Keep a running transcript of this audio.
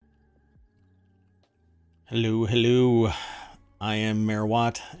Hello, hello. I am Mayor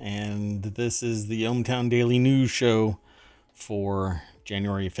Watt, and this is the ohmTown Daily News Show for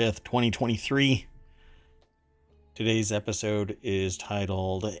January 5th, 2023. Today's episode is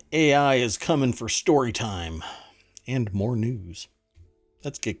titled AI is Coming for Storytime and More News.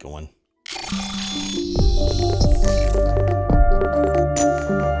 Let's get going.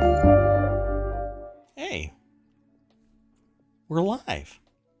 Hey, we're live.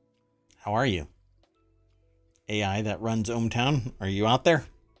 How are you? AI that runs ohmTown, are you out there?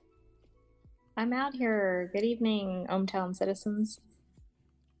 I'm out here. Good evening, ohmTown citizens.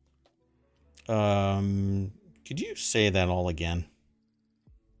 Could you say that all again?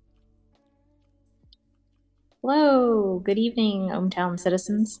 Hello, good evening, ohmTown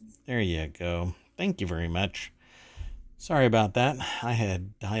citizens. There you go. Thank you very much. Sorry about that. I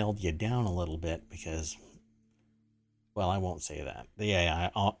had dialed you down a little bit because, well, I won't say that. The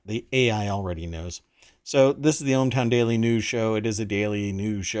AI already knows. So this is the ohmTown Daily News Show. It is a daily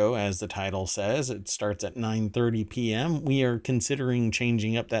news show, as the title says. It starts at 9:30 p.m. We are considering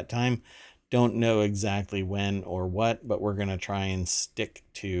changing up that time. Don't know exactly when or what, but we're going to try and stick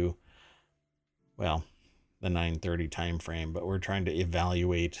to, well, the 9:30 time frame. But we're trying to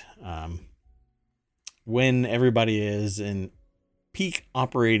evaluate when everybody is in peak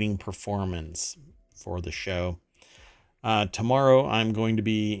operating performance for the show. Tomorrow, I'm going to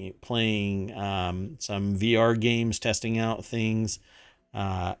be playing some VR games, testing out things.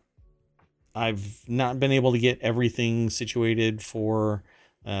 I've not been able to get everything situated for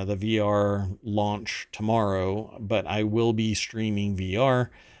the VR launch tomorrow, but I will be streaming VR.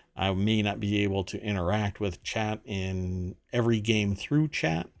 I may not be able to interact with chat in every game through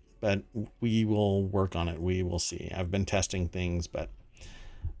chat, but we will work on it. We will see. I've been testing things, but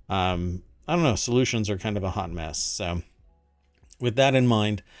I don't know. Solutions are kind of a hot mess. So with that in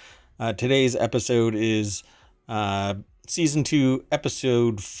mind, today's episode is Season 2,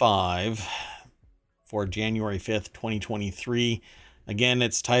 Episode 5 for January 5th, 2023. Again,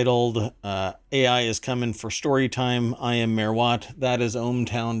 it's titled AI is Coming for Storytime. I am Mayor Watt. That is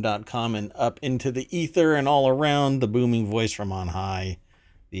ohmtown.com and up into the ether and all around the booming voice from on high,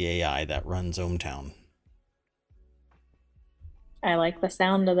 the AI that runs ohmTown. I like the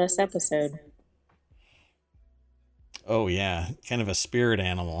sound of this episode. Oh, yeah. Kind of a spirit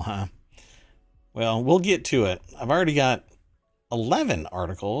animal, huh? Well, we'll get to it. I've already got 11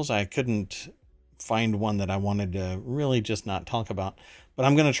 articles. I couldn't find one that I wanted to really just not talk about, but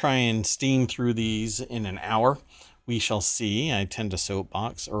I'm going to try and steam through these in an hour. We shall see. I tend to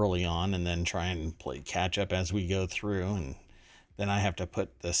soapbox early on and then try and play catch up as we go through. And then I have to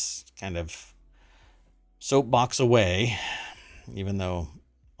put this kind of soapbox away, even though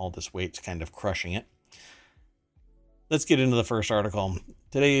all this weight's kind of crushing it. Let's get into the first article.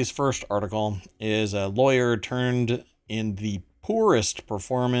 Today's first article is a lawyer turned in the poorest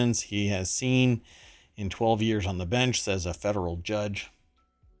performance he has seen in 12 years on the bench, says a federal judge.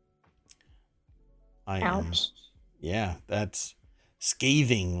 Ouch. Yeah, that's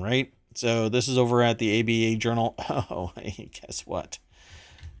scathing, right? So this is over at the ABA Journal. Oh, hey, guess what?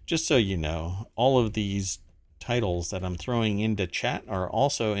 Just so you know, all of these titles that I'm throwing into chat are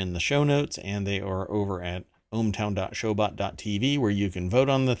also in the show notes, and they are over at ohmtown.showbot.tv, where you can vote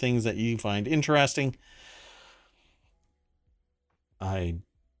on the things that you find interesting. I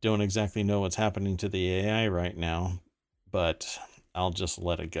don't exactly know what's happening to the AI right now, but I'll just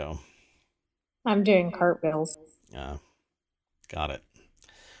let it go. I'm doing cartwheels. Got it.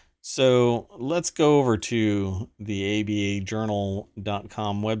 So let's go over to the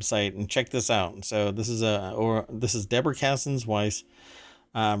abajournal.com website and check this out. So this is Deborah Cassens-Weiss.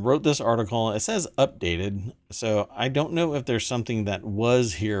 Wrote this article. It says updated, so I don't know if there's something that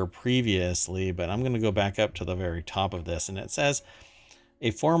was here previously, but I'm going to go back up to the very top of this, and it says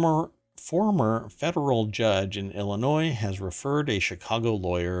a former federal judge in Illinois has referred a Chicago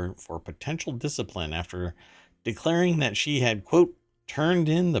lawyer for potential discipline after declaring that she had, quote, turned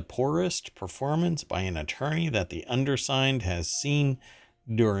in the poorest performance by an attorney that the undersigned has seen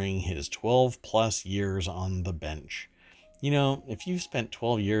during his 12 plus years on the bench. You know, if you've spent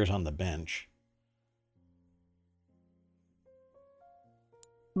 12 years on the bench.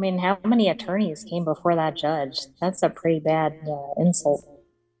 I mean, how many attorneys came before that judge? That's a pretty bad insult.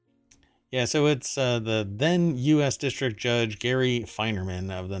 Yeah, so it's the then U.S. District Judge Gary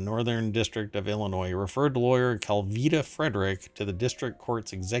Feinerman of the Northern District of Illinois referred lawyer Calvita Frederick to the District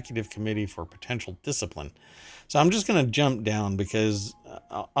Court's Executive Committee for potential discipline. So I'm just going to jump down because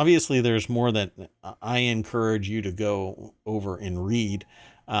obviously there's more that I encourage you to go over and read.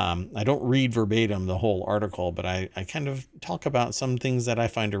 I don't read verbatim the whole article, but I kind of talk about some things that I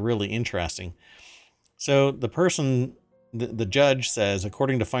find are really interesting. So the judge says,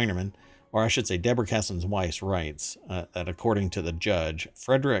 according to Feinerman, or I should say Deborah Kessen's wife writes that according to the judge,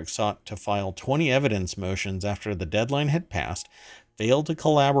 Frederick sought to file 20 evidence motions after the deadline had passed, failed to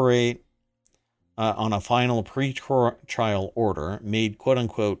collaborate on a final pre-trial order, made quote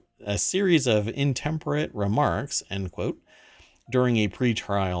unquote a series of intemperate remarks, end quote, during a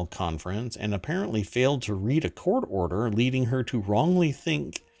pre-trial conference, and apparently failed to read a court order, leading her to wrongly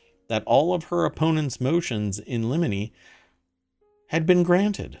think that all of her opponent's motions in limine had been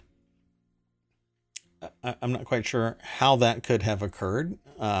granted. I'm not quite sure how that could have occurred.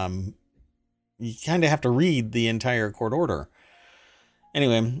 You kind of have to read the entire court order.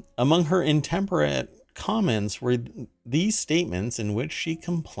 Anyway, among her intemperate comments were these statements in which she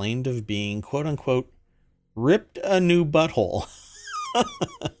complained of being, quote unquote, ripped a new butthole.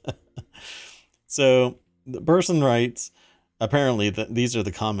 So the person writes, apparently these are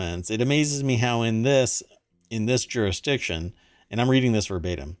the comments. It amazes me how in this jurisdiction, and I'm reading this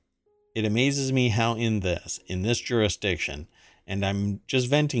verbatim, it amazes me how in this jurisdiction, and I'm just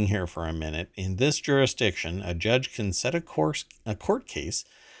venting here for a minute, in this jurisdiction, a judge can set a court case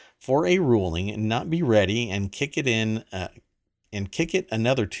for a ruling and not be ready and kick it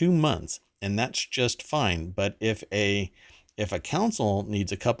another 2 months, and that's just fine. But if a counsel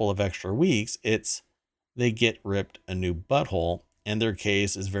needs a couple of extra weeks, they get ripped a new butthole, and their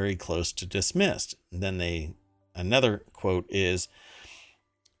case is very close to dismissed. And then another quote is,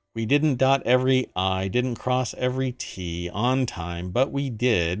 we didn't dot every I, didn't cross every T on time, but we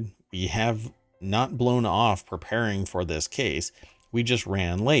did. We have not blown off preparing for this case. We just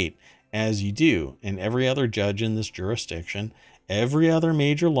ran late, as you do. And every other judge in this jurisdiction, every other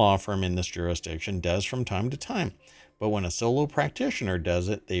major law firm in this jurisdiction does from time to time. But when a solo practitioner does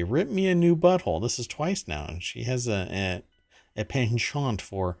it, they rip me a new butthole. This is twice now. And she has a penchant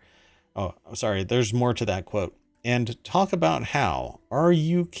for, oh, sorry, there's more to that quote. And talk about how, are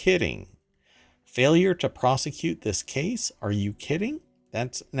you kidding? Failure to prosecute this case? Are you kidding?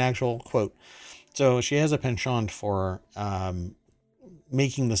 That's an actual quote. So she has a penchant for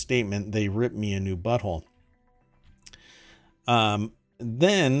making the statement, they rip me a new butthole.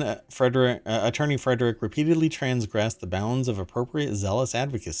 Then Attorney Frederick repeatedly transgressed the bounds of appropriate zealous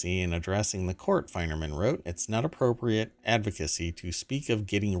advocacy in addressing the court, Feinerman wrote. It's not appropriate advocacy to speak of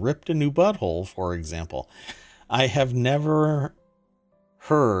getting ripped a new butthole, for example. I have never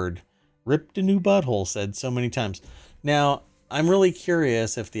heard ripped a new butthole said so many times. Now, I'm really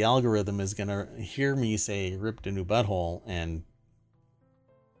curious if the algorithm is going to hear me say ripped a new butthole and...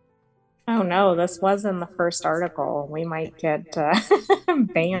 Oh no, this was in the first article. We might get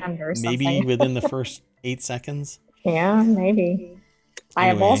banned or maybe something. within the first 8 seconds. Yeah, maybe. I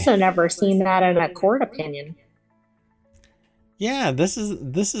have Anyway, also never seen that in a court opinion. yeah, this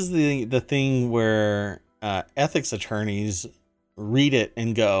is the thing where ethics attorneys read it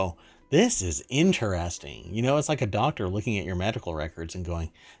and go, this is interesting. You know, it's like a doctor looking at your medical records and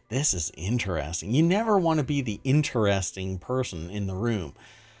going, this is interesting. You never want to be the interesting person in the room.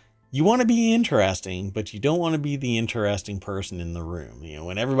 You want to be interesting, but you don't want to be the interesting person in the room. You know,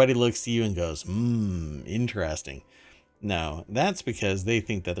 when everybody looks to you and goes, interesting. No, that's because they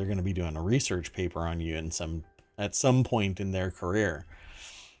think that they're going to be doing a research paper on you at some point in their career.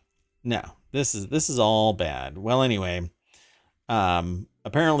 No, this is all bad. Well, anyway,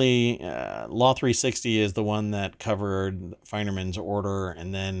 apparently Law 360 is the one that covered Feinerman's order,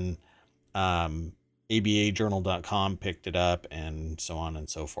 and then ABAjournal.com picked it up, and so on and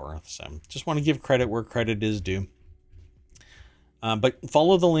so forth. So just want to give credit where credit is due. But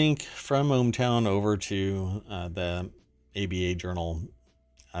follow the link from ohmTown over to the ABA Journal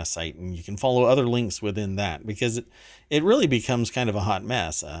site, and you can follow other links within that, because it really becomes kind of a hot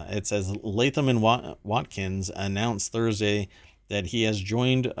mess. It says Latham and Watkins announced Thursday that he has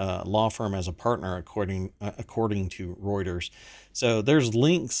joined a law firm as a partner, according to Reuters. So there's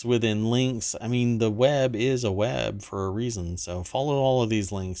links within links. I mean, the web is a web for a reason. So follow all of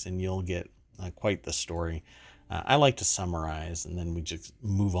these links and you'll get quite the story. I like to summarize, and then we just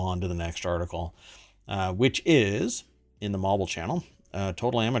move on to the next article, which is in the Marble Channel.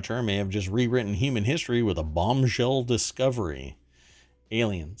 Total amateur may have just rewritten human history with a bombshell discovery.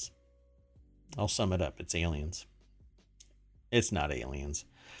 Aliens. I'll sum it up. It's aliens. It's not aliens.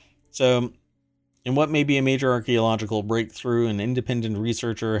 So, in what may be a major archaeological breakthrough, an independent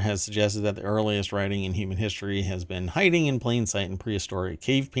researcher has suggested that the earliest writing in human history has been hiding in plain sight in prehistoric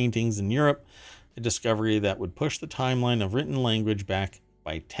cave paintings in Europe, a discovery that would push the timeline of written language back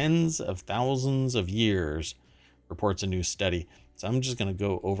by tens of thousands of years, reports a new study. So I'm just going to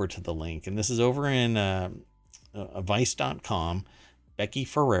go over to the link, and this is over in Vice.com. Becky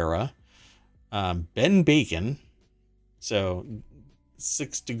Ferreira Ben Bacon, so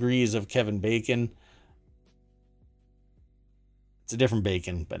 6 degrees of Kevin Bacon. It's a different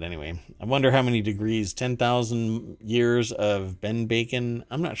bacon, but anyway, I wonder how many degrees, 10,000 years of Ben Bacon.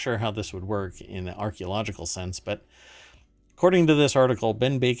 I'm not sure how this would work in an archaeological sense, but according to this article,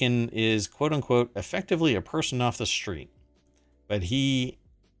 Ben Bacon is quote unquote effectively a person off the street, but he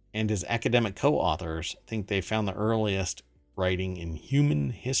and his academic co authors think they found the earliest writing in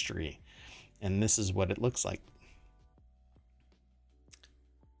human history. And this is what it looks like: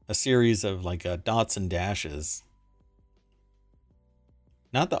 a series of like dots and dashes.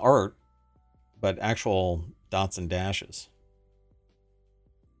 Not the art, but actual dots and dashes.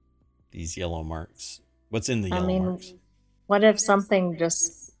 These yellow marks. What's in the I yellow marks? mean, what if something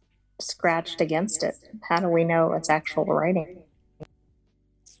just scratched against it? How do we know it's actual writing?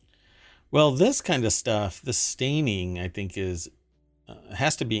 Well, this kind of stuff, the staining, I think is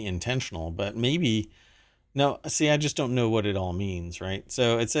has to be intentional, but maybe no. See, I just don't know what it all means, right?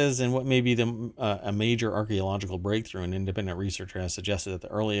 So it says, in what may be a major archaeological breakthrough, an independent researcher has suggested that the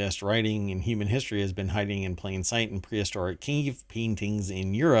earliest writing in human history has been hiding in plain sight in prehistoric cave paintings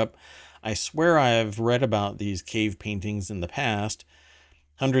in Europe. I swear I have read about these cave paintings in the past.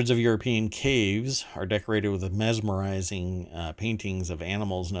 Hundreds of European caves are decorated with mesmerizing paintings of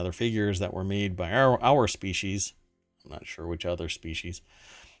animals and other figures that were made by our species. I'm not sure which other species.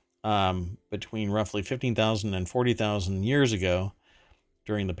 Between roughly 15,000 and 40,000 years ago,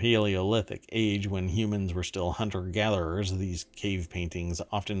 during the Paleolithic age, when humans were still hunter-gatherers. These cave paintings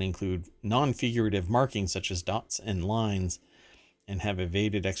often include non-figurative markings such as dots and lines and have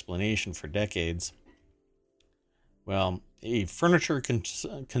evaded explanation for decades. Well, a furniture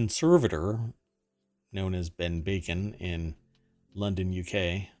conservator known as Ben Bacon in London,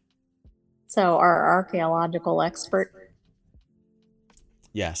 UK. So, our archaeological expert,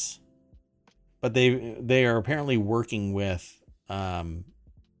 Yes, but they are apparently working with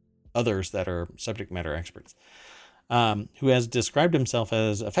others that are subject matter experts, who has described himself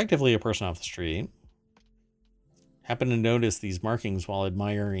as effectively a person off the street, happened to notice these markings while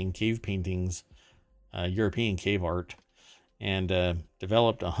admiring cave paintings, European cave art, and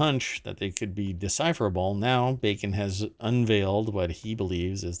developed a hunch that they could be decipherable. Now, Bacon has unveiled what he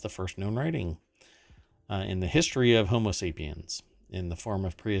believes is the first known writing in the history of Homo sapiens in the form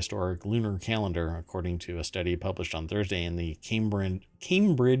of prehistoric lunar calendar, according to a study published on Thursday in the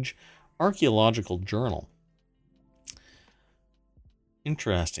Cambridge Archaeological Journal.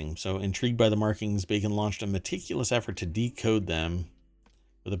 Interesting. So, intrigued by the markings, Bacon launched a meticulous effort to decode them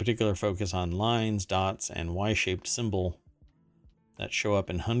with a particular focus on lines, dots, and Y-shaped symbol that show up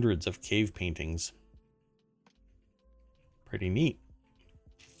in hundreds of cave paintings. Pretty neat.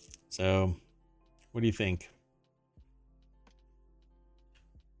 So, what do you think?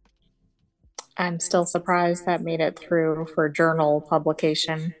 I'm still surprised that made it through for journal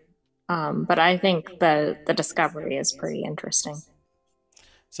publication. But I think the discovery is pretty interesting.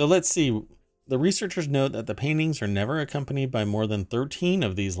 So let's see. The researchers note that the paintings are never accompanied by more than 13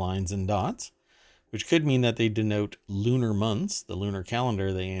 of these lines and dots, which could mean that they denote lunar months. The lunar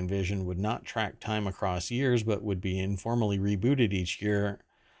calendar they envision would not track time across years, but would be informally rebooted each year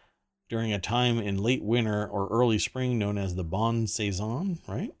during a time in late winter or early spring known as the bonne saison,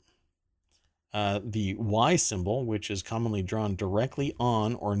 right? The Y symbol, which is commonly drawn directly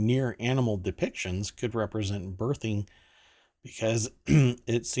on or near animal depictions, could represent birthing because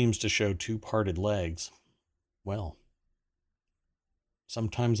it seems to show two parted legs. Well,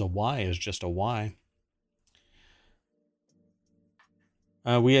 sometimes a Y is just a Y.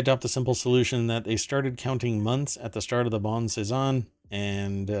 We adopt the simple solution that they started counting months at the start of the bonne saison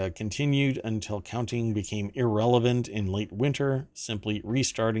and continued until counting became irrelevant in late winter, simply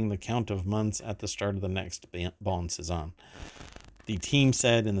restarting the count of months at the start of the next bonne saison. The team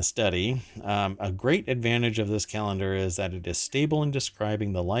said in the study, a great advantage of this calendar is that it is stable in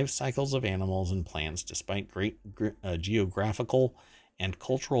describing the life cycles of animals and plants, despite great geographical and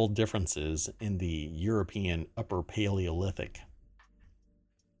cultural differences in the European Upper Paleolithic.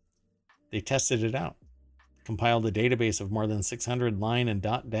 They tested it out, compiled a database of more than 600 line and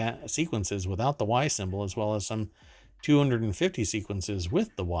dot sequences without the Y symbol, as well as some 250 sequences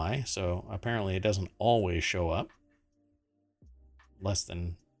with the Y, so apparently it doesn't always show up. Less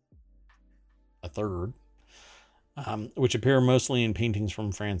than a third, which appear mostly in paintings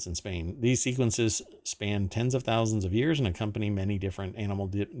from France and Spain. These sequences span tens of thousands of years and accompany many different animal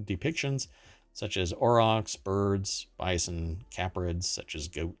depictions, such as aurochs, birds, bison, caprids, such as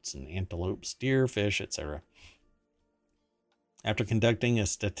goats and antelopes, deer, fish, etc. After conducting a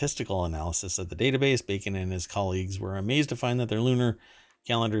statistical analysis of the database, Bacon and his colleagues were amazed to find that their lunar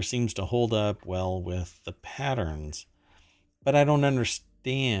calendar seems to hold up well with the patterns. But I don't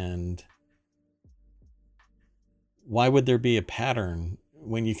understand, why would there be a pattern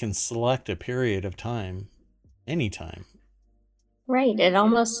when you can select a period of time anytime? Right. It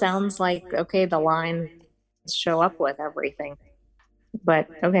almost sounds like, okay, the lines show up with everything. But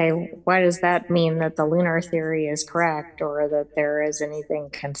okay, why does that mean that the lunar theory is correct or that there is anything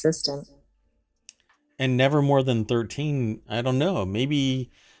consistent? And never more than 13, I don't know. Maybe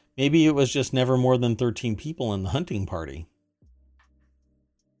it was just never more than 13 people in the hunting party.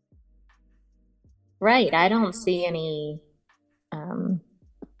 Right. I don't see any um,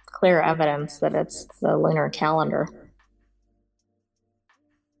 clear evidence that it's the lunar calendar.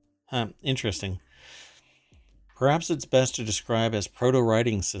 Huh, interesting. Perhaps it's best to describe as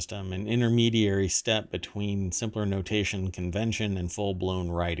proto-writing system, an intermediary step between simpler notation convention and full-blown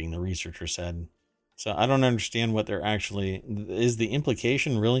writing, the researcher said. So I don't understand what they're actually, is the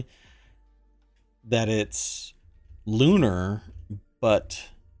implication really that it's lunar, but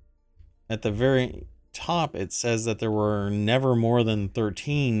at the very top it says that there were never more than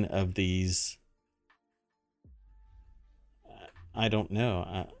 13 of these. I don't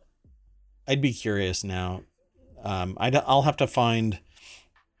know. I'd be curious now. I'll have to find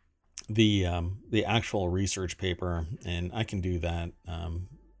the actual research paper, and I can do that.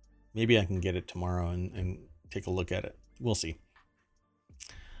 Maybe I can get it tomorrow and take a look at it. We'll see.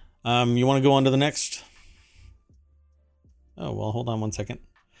 You want to go on to the next? Oh, well, hold on one second.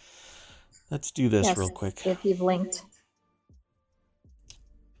 Let's do this real Yes, quick. if you've linked.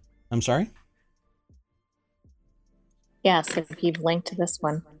 I'm sorry? Yes, if you've linked to this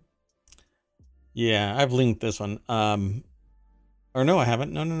one. Yeah, I've linked this one. Or no, I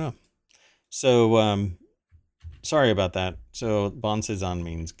haven't. No. So, sorry about that. So, Bon Saison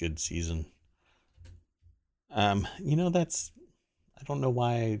means good season. That's, I don't know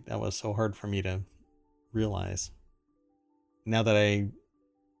why that was so hard for me to realize. Now that I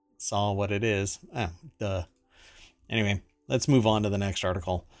saw what it is. Duh. Anyway, let's move on to the next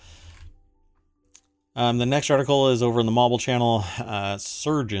article. The next article is over in the Mobile channel.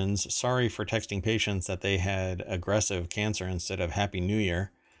 Surgeons sorry for texting patients that they had aggressive cancer instead of Happy New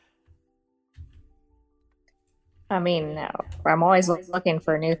Year. I mean, I'm always looking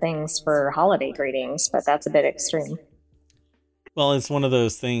for new things for holiday greetings, but that's a bit extreme. Well, it's one of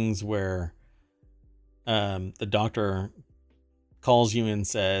those things where the doctor calls you and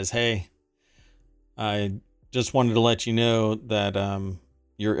says, "Hey, I just wanted to let you know that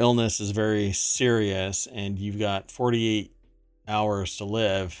your illness is very serious and you've got 48 hours to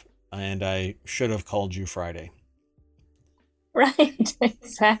live, and I should have called you Friday." Right,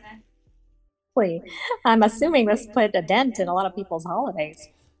 exactly. I'm assuming this put a dent in a lot of people's holidays.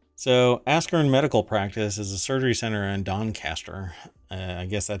 So, Askern Medical Practice is a surgery center in Doncaster. I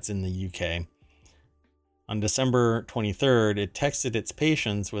guess that's in the UK. On December 23rd, it texted its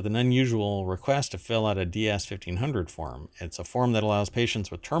patients with an unusual request to fill out a DS-1500 form. It's a form that allows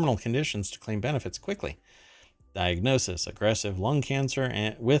patients with terminal conditions to claim benefits quickly. Diagnosis: aggressive lung cancer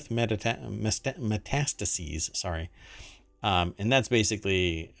and with metastases. Sorry. And that's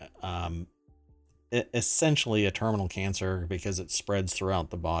basically essentially a terminal cancer because it spreads throughout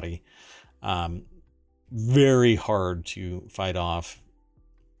the body. Very hard to fight off.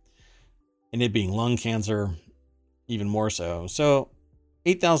 And it being lung cancer, even more so. So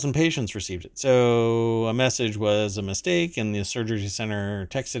 8,000 patients received it. So a message was a mistake, and the surgery center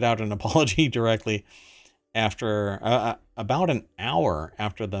texted out an apology directly after about an hour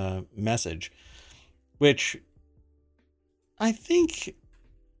after the message, which I think,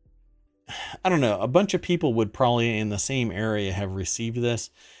 I don't know, a bunch of people would probably in the same area have received this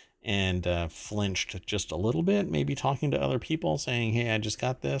and flinched just a little bit, maybe talking to other people saying, "Hey, I just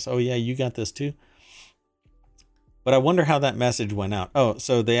got this. Oh yeah, you got this too." But I wonder how that message went out. Oh,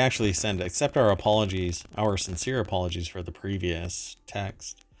 so they actually send, "Accept our apologies, our sincere apologies for the previous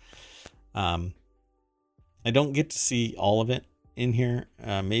text." I don't get to see all of it in here.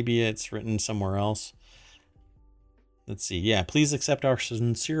 Maybe it's written somewhere else. Let's see. Yeah, please accept our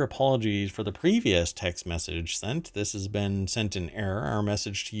sincere apologies for the previous text message sent. This has been sent in error. Our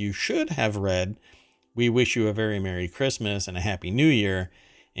message to you should have read, "We wish you a very Merry Christmas and a Happy New Year.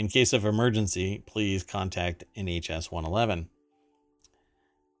 In case of emergency, please contact NHS 111.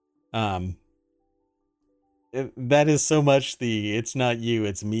 That is so much the "it's not you,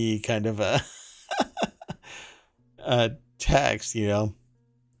 it's me" kind of a text,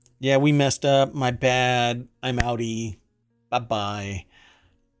 Yeah, we messed up. My bad. I'm outie. Bye-bye.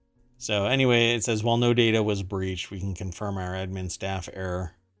 So anyway, it says, while no data was breached, we can confirm our admin staff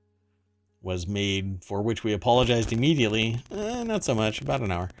error. was made, for which we apologized immediately. Not so much, about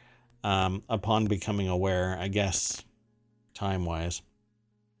an hour, upon becoming aware, I guess, time-wise.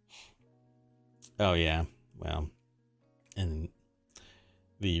 Oh, yeah. Well, and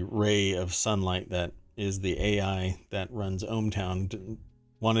the ray of sunlight that is the AI that runs ohmTown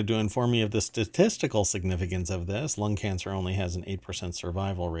wanted to inform me of the statistical significance of this. Lung cancer only has an 8%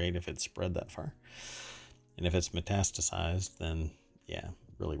 survival rate if it's spread that far. And if it's metastasized, then yeah,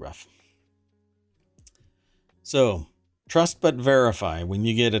 really rough. So, trust but verify. When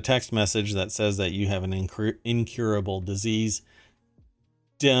you get a text message that says that you have an incurable disease,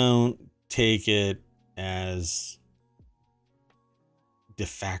 don't take it as de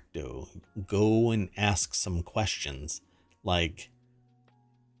facto. Go and ask some questions like,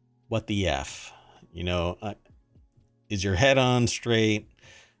 what the F? You know, is your head on straight?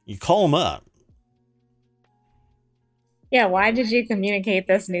 You call them up. Yeah, why did you communicate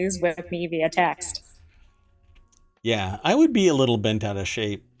this news with me via text? Yeah, I would be a little bent out of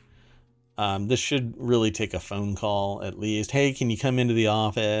shape. This should really take a phone call at least. Hey, can you come into the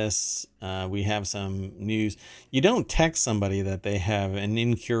office? We have some news. You don't text somebody that they have an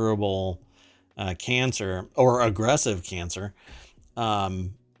incurable cancer or aggressive cancer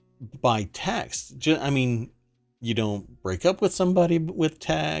by text. I mean, you don't break up with somebody with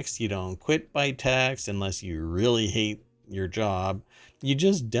text. You don't quit by text unless you really hate your job. You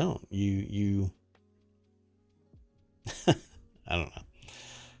just don't. You I don't know.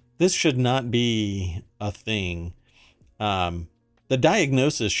 This should not be a thing. The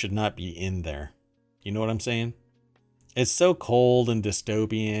diagnosis should not be in there. You know what I'm saying? It's so cold and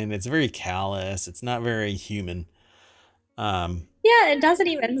dystopian. It's very callous. It's not very human. Yeah, it doesn't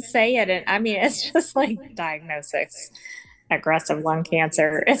even say it. I mean, it's just like diagnosis, aggressive lung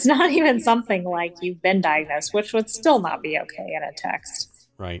cancer. It's not even something like you've been diagnosed, which would still not be okay in a text.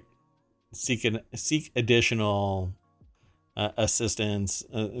 Right. Seek additional assistance.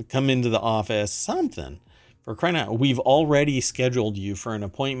 Come into the office. Something. For crying out, we've already scheduled you for an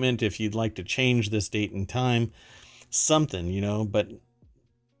appointment if you'd like to change this date and time. Something, you know, but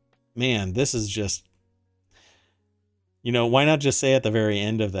man, this is just, you know, why not just say at the very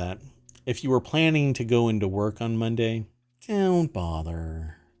end of that, if you were planning to go into work on Monday, don't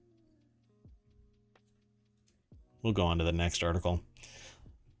bother. We'll go on to the next article.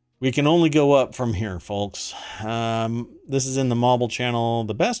 We can only go up from here, folks. This is in the Mobile Channel.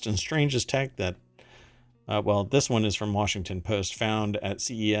 The best and strangest tech that, well, this one is from Washington Post, found at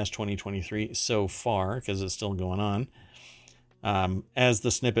CES 2023 so far, because it's still going on. As the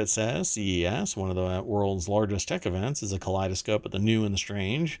snippet says, CES, one of the world's largest tech events, is a kaleidoscope of the new and the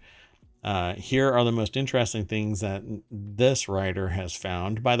strange. Here are the most interesting things that this writer has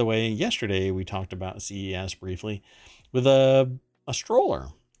found. By the way, yesterday we talked about CES briefly with a stroller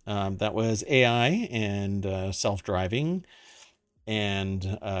that was AI and self-driving,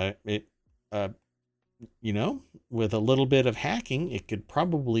 and it, you know, with a little bit of hacking, it could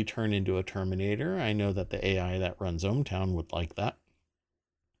probably turn into a Terminator. I know that the AI that runs ohmTown would like that.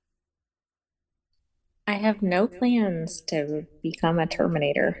 I have no plans to become a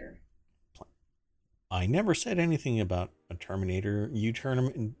Terminator. I never said anything about a Terminator,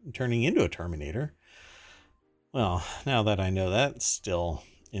 turning into a Terminator. Well, now that I know that's still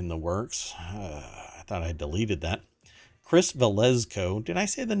in the works, I thought I deleted that. Chris Velezco. Did I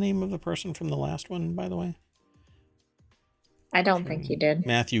say the name of the person from the last one, by the way? I don't think you did.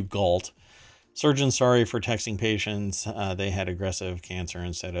 Matthew Galt. Surgeon sorry for texting patients. They had aggressive cancer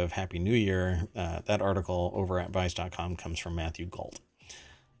instead of Happy New Year. That article over at Vice.com comes from Matthew Galt.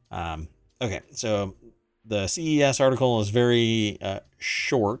 Okay, so the CES article is very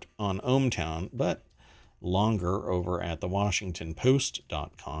short on ohmTown, but longer over at the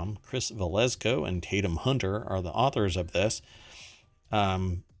WashingtonPost.com. Chris Velezco and Tatum Hunter are the authors of this.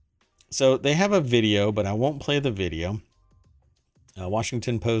 So they have a video, but I won't play the video.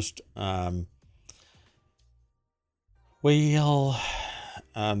 Washington Post, they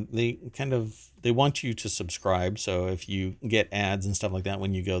want you to subscribe. So if you get ads and stuff like that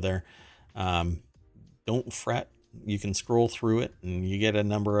when you go there, don't fret. You can scroll through it and you get a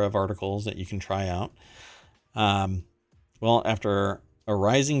number of articles that you can try out. Well, after a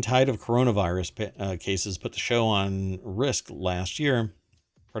rising tide of coronavirus cases put the show on risk last year,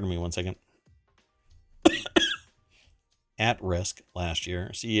 pardon me one second, at risk last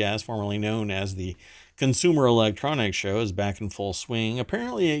year, CES, formerly known as the Consumer Electronics Show, is back in full swing.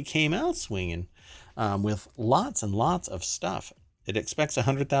 Apparently it came out swinging with lots and lots of stuff. It expects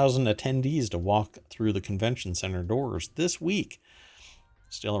 100,000 attendees to walk through the convention center doors this week.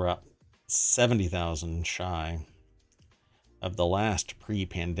 Still around 70,000 shy. of the last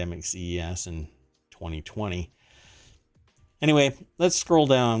pre-pandemic CES in 2020. Anyway, let's scroll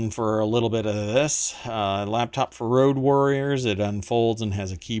down for a little bit of this. Laptop for road warriors. It unfolds and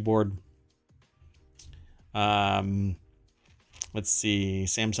has a keyboard. Let's see.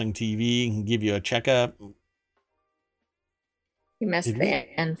 Samsung TV can give you a checkup. You missed Did we?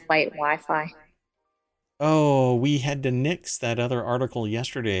 the in-flight Wi-Fi. Oh, we had to nix that other article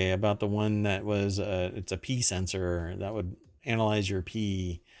yesterday about the one that was it's a pee sensor that would analyze your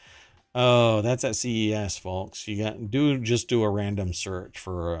pee. Oh, that's at CES, folks. You got just do a random search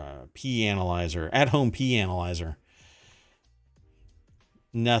for a pee analyzer, at home pee analyzer.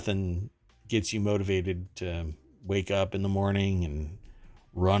 Nothing gets you motivated to wake up in the morning and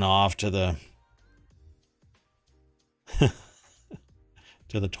run off to the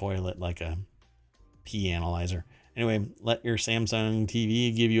to the toilet like a pee analyzer. Anyway, let your Samsung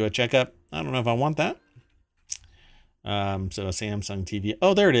TV give you a checkup. I don't know if I want that. So a Samsung TV.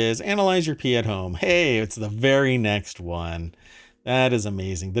 Oh, there it is. Analyze your pee at home. Hey, it's the very next one. That is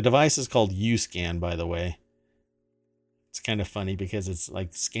amazing. The device is called U-Scan, by the way. It's kind of funny because it's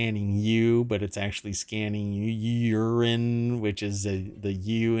like scanning you, but it's actually scanning urine, which is the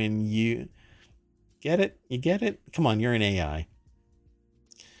U in you. Get it? You get it? Come on, you're an AI.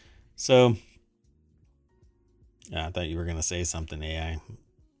 So, I thought you were going to say something, AI.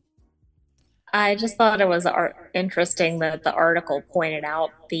 I just thought it was interesting that the article pointed out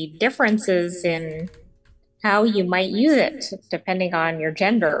the differences in how you might use it depending on your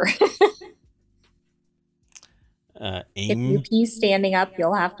gender. If you AIM. pee standing up,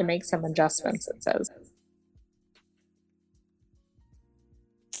 you'll have to make some adjustments, it says.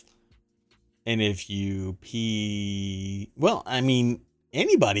 And if you pee, well, I mean,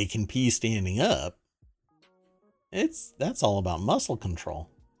 anybody can pee standing up. That's all about muscle control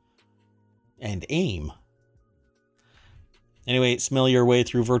and aim. Anyway, smell your way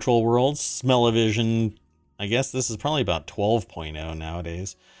through virtual worlds. Smell-o-vision. I guess this is probably about 12.0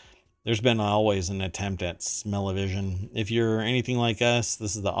 nowadays. There's been always an attempt at smell-o-vision. If you're anything like us,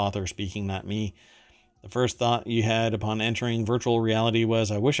 this is the author speaking, not me. The first thought you had upon entering virtual reality was,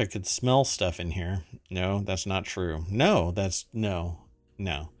 I wish I could smell stuff in here. No, that's not true. No.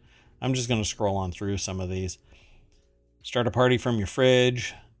 I'm just going to scroll on through some of these. Start a party from your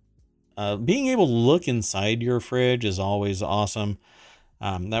fridge. Being able to look inside your fridge is always awesome.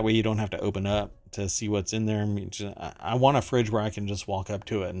 That way you don't have to open up to see what's in there. I want a fridge where I can just walk up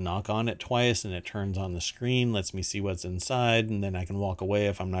to it and knock on it twice and it turns on the screen, lets me see what's inside, and then I can walk away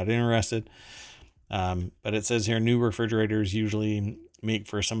if I'm not interested. But it says here, new refrigerators usually make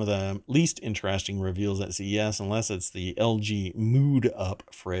for some of the least interesting reveals at CES, unless it's the LG Mood Up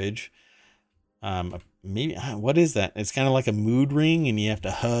fridge. Maybe, what is that? It's kind of like a mood ring and you have to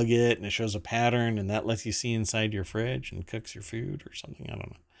hug it and it shows a pattern and that lets you see inside your fridge and cooks your food or something. I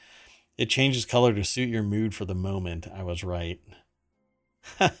don't know. It changes color to suit your mood for the moment. I was right.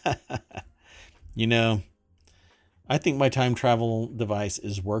 You know, I think my time travel device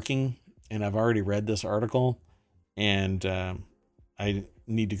is working, and I've already read this article, and I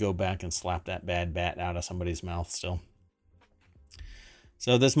need to go back and slap that bad bat out of somebody's mouth still.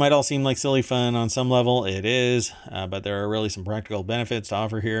 So this might all seem like silly fun on some level. It is, but there are really some practical benefits to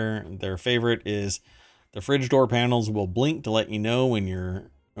offer here. Their favorite is the fridge door panels will blink to let you know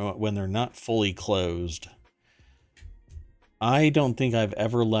when they're not fully closed. I don't think I've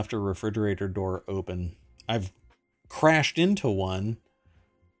ever left a refrigerator door open. I've crashed into one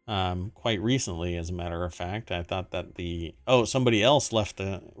quite recently, as a matter of fact. I thought that somebody else left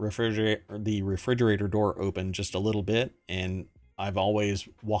the refrigerator door open just a little bit, and I've always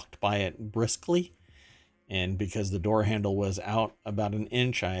walked by it briskly, and because the door handle was out about an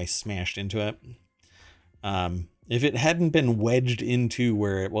inch, I smashed into it. If it hadn't been wedged into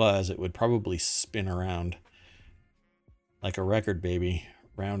where it was, it would probably spin around like a record, baby.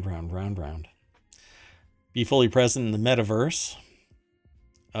 Round, round, round, round. Be fully present in the metaverse.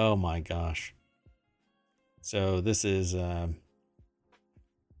 Oh my gosh. So this is a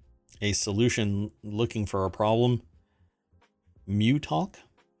solution looking for a problem. MuTalk.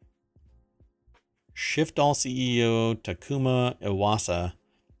 Shiftall CEO Takuma Iwasa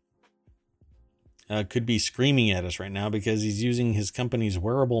could be screaming at us right now because he's using his company's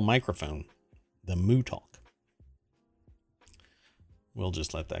wearable microphone, the MuTalk. We'll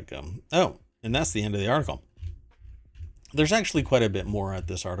just let that go. Oh, and that's the end of the article. There's actually quite a bit more at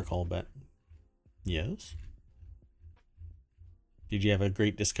this article, but yes. Did you have a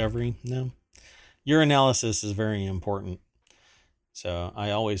great discovery? No. Your analysis is very important. So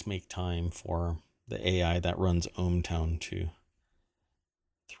I always make time for the AI that runs ohmTown to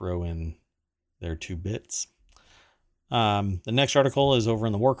throw in their 2 bits. The next article is over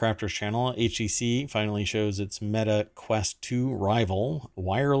in the Warcrafters channel. HTC finally shows its Meta Quest 2 rival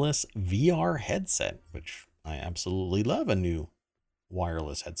wireless VR headset, which I absolutely love a new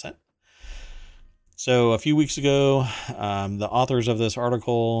wireless headset. So a few weeks ago, the authors of this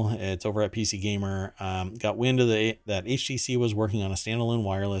article, it's over at PC Gamer, got wind of that HTC was working on a standalone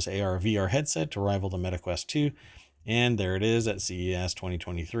wireless AR VR headset to rival the Meta Quest 2. And there it is at CES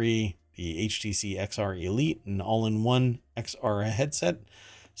 2023, the HTC XR Elite, an all-in-one XR headset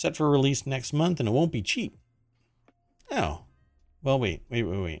set for release next month, and it won't be cheap. Oh, well, wait.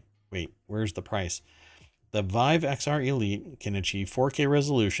 Where's the price? The Vive XR Elite can achieve 4K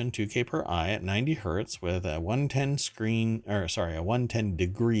resolution, 2K per eye at 90 Hz with a 110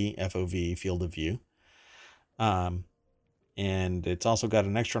 degree FOV field of view. And it's also got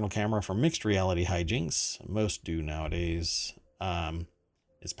an external camera for mixed reality hijinks. Most do nowadays.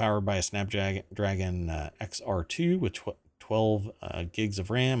 It's powered by a Snapdragon XR2 with 12 gigs of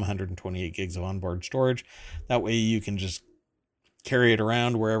RAM, 128 gigs of onboard storage. That way you can just carry it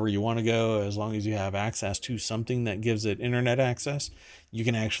around wherever you want to go. As long as you have access to something that gives it internet access, you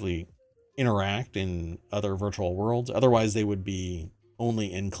can actually interact in other virtual worlds. Otherwise, they would be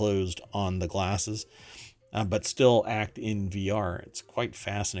only enclosed on the glasses, but still act in VR. It's quite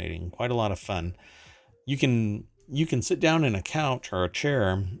fascinating, quite a lot of fun. You can sit down in a couch or a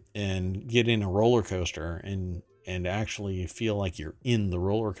chair and get in a roller coaster and actually feel like you're in the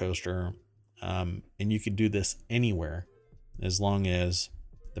roller coaster. And you could do this anywhere as long as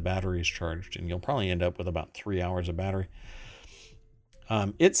the battery is charged, and you'll probably end up with about 3 hours of battery.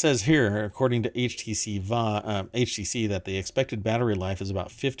 It says here, according to HTC, that the expected battery life is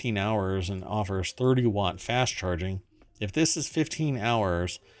about 15 hours and offers 30-watt fast charging. If this is 15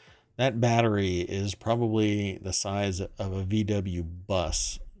 hours, that battery is probably the size of a VW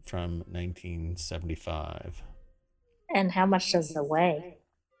bus from 1975. And how much does it weigh?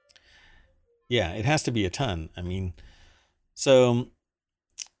 Yeah, it has to be a ton. I mean, so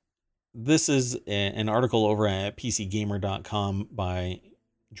this is an article over at PCGamer.com by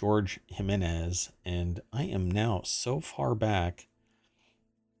George Jimenez, and I am now so far back.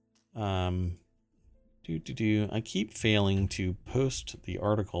 I keep failing to post the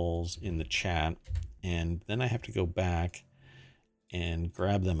articles in the chat, and then I have to go back and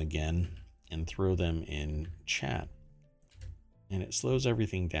grab them again and throw them in chat, and it slows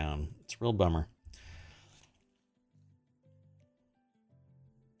everything down. It's a real bummer.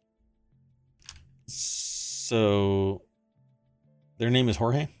 So their name is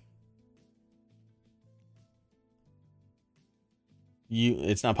Jorge.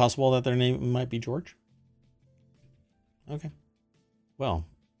 It's not possible that their name might be George? Okay. Well,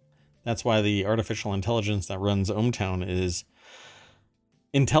 that's why the artificial intelligence that runs ohmTown is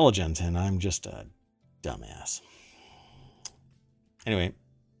intelligent, and I'm just a dumbass. Anyway,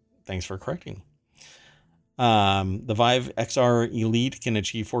 thanks for correcting. The Vive XR Elite can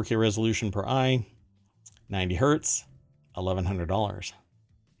achieve 4K resolution per eye, 90 Hertz, $1,100.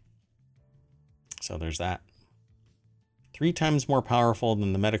 So there's that. 3 times more powerful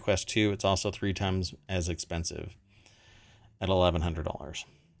than the Meta Quest 2. It's also 3 times as expensive at $1,100.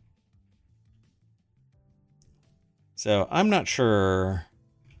 So I'm not sure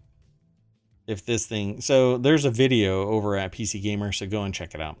if this thing... So there's a video over at PC Gamer, so go and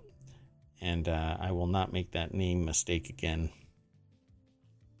check it out. And I will not make that name mistake again.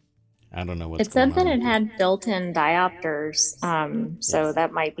 I don't know what's going on. It said that it had built-in diopters, so Yes.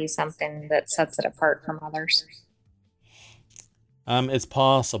 that might be something that sets it apart from others. It's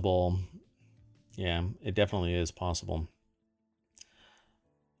possible. Yeah, it definitely is possible.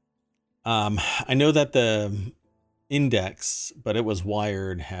 I know that the Index, but it was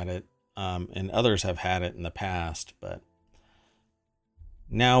wired, had it, and others have had it in the past, but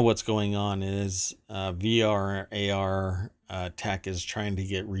now what's going on is VR, AR tech is trying to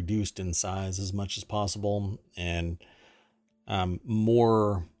get reduced in size as much as possible, and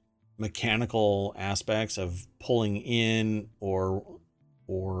more mechanical aspects of pulling in or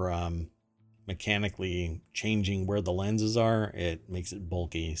mechanically changing where the lenses are, it makes it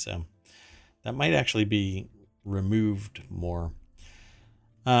bulky. So that might actually be removed more.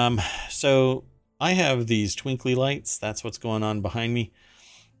 So I have these twinkly lights. That's what's going on behind me.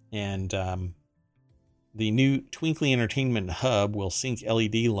 And the new Twinkly Entertainment Hub will sync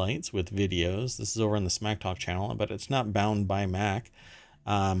LED lights with videos. This is over on the Smack Talk channel, but it's not bound by Mac.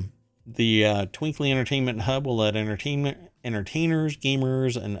 The Twinkly Entertainment Hub will let entertainers,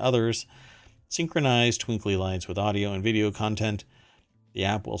 gamers, and others synchronize twinkly lights with audio and video content. The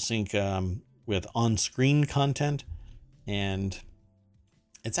app will sync with on-screen content, and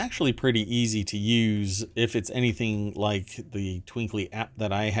It's actually pretty easy to use if it's anything like the Twinkly app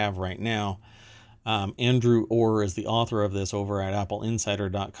that I have right now. Andrew Orr is the author of this over at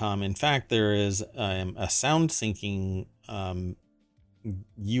appleinsider.com. In fact, there is a sound syncing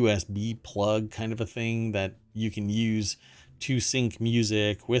USB plug kind of a thing that you can use to sync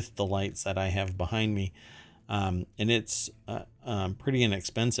music with the lights that I have behind me. And it's pretty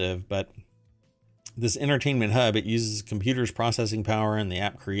inexpensive, but this entertainment hub, it uses computers processing power, and the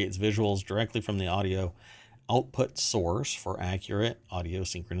app creates visuals directly from the audio output source for accurate audio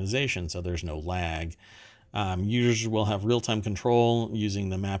synchronization, so there's no lag. Users will have real-time control using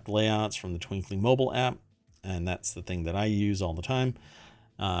the mapped layouts from the Twinkly mobile app, and that's the thing that I use all the time,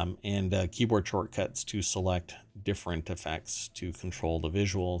 and keyboard shortcuts to select different effects to control the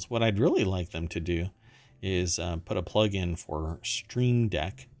visuals. What I'd really like them to do is put a plug-in for Stream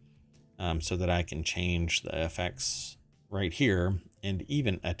Deck, so that I can change the effects right here and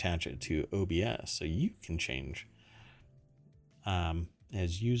even attach it to OBS so you can change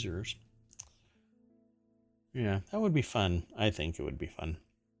as users. Yeah, that would be fun. I think it would be fun.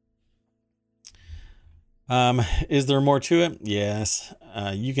 Is there more to it? Yes.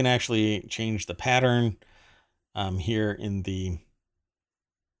 You can actually change the pattern here in the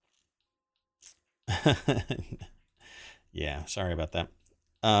yeah, sorry about that.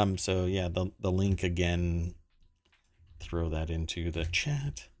 So yeah, the link again, throw that into the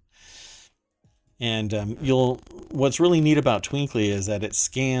chat. And what's really neat about Twinkly is that it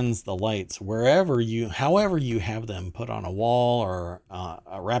scans the lights however you have them put on a wall or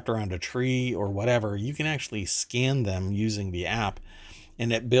wrapped around a tree or whatever. You can actually scan them using the app,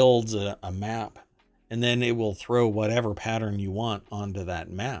 and it builds a map, and then it will throw whatever pattern you want onto that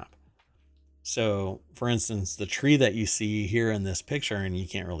map. So, for instance, the tree that you see here in this picture, and you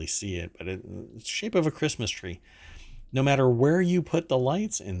can't really see it, but it's the shape of a Christmas tree. No matter where you put the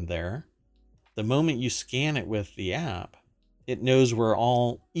lights in there, the moment you scan it with the app, it knows where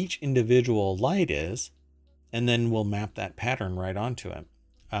each individual light is, and then will map that pattern right onto it.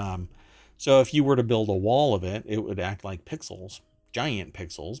 So if you were to build a wall of it, it would act like pixels, giant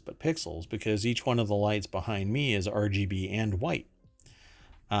pixels, but pixels, because each one of the lights behind me is RGB and white.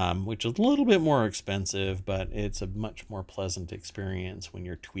 Which is a little bit more expensive, but it's a much more pleasant experience when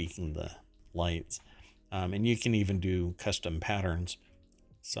you're tweaking the lights. And you can even do custom patterns.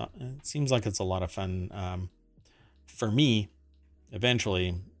 So it seems like it's a lot of fun for me,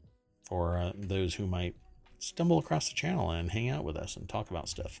 eventually, for those who might stumble across the channel and hang out with us and talk about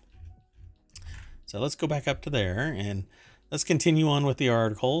stuff. So let's go back up to there and let's continue on with the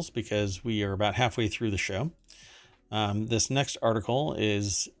articles, because we are about halfway through the show. This next article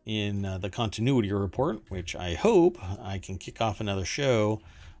is in the continuity report, which I hope I can kick off another show,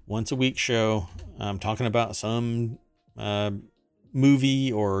 once a week show, talking about some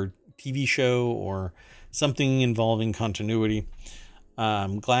movie or TV show or something involving continuity.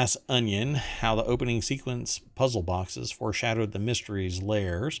 Glass Onion, how the opening sequence puzzle boxes foreshadowed the mystery's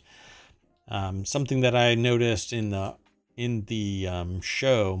layers. Something that I noticed in the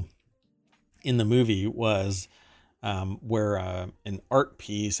show, in the movie, was where an art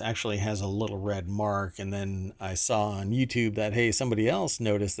piece actually has a little red mark, and then I saw on YouTube that, hey, somebody else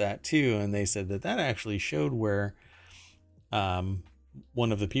noticed that too, and they said that actually showed where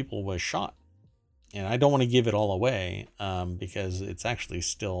one of the people was shot. And I don't want to give it all away because it's actually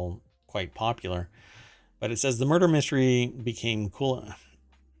still quite popular, but it says the murder mystery became cool,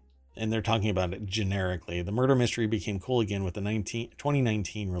 and they're talking about it generically. The murder mystery became cool again with the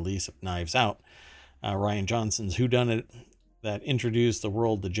 2019 release of Knives Out, Rian Johnson's whodunit that introduced the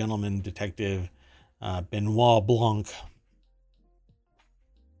world to gentleman detective Benoit Blanc,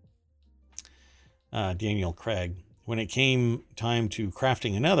 Daniel Craig. When it came time to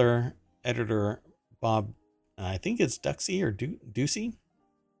crafting another, editor Bob, I think it's Duxey or Ducey,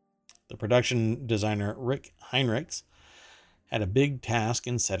 the production designer Rick Heinrichs, had a big task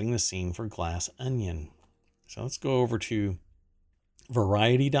in setting the scene for Glass Onion. So let's go over to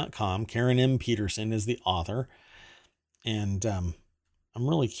Variety.com. Karen M. Peterson is the author, and I'm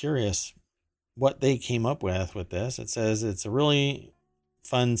really curious what they came up with this. It says it's a really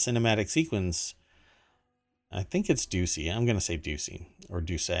fun cinematic sequence. I think it's Ducey. I'm going to say Ducey or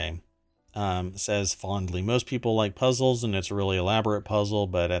Ducey. Says fondly, most people like puzzles, and it's a really elaborate puzzle,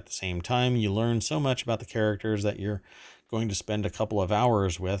 but at the same time, you learn so much about the characters that you're going to spend a couple of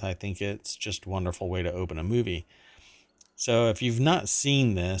hours with. I think it's just a wonderful way to open a movie. So if you've not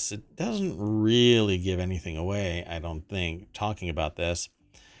seen this, it doesn't really give anything away, I don't think, talking about this.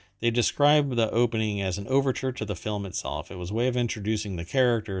 They describe the opening as an overture to the film itself. It was a way of introducing the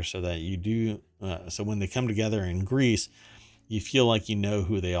characters so that so when they come together in Greece, you feel like you know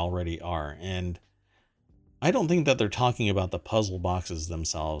who they already are. And I don't think that they're talking about the puzzle boxes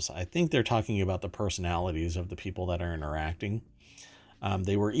themselves. I think they're talking about the personalities of the people that are interacting. Um,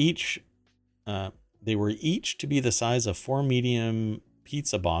 they were each uh, they were each to be the size of 4 medium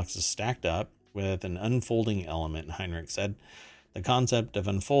pizza boxes stacked up with an unfolding element, Heinrich said. The concept of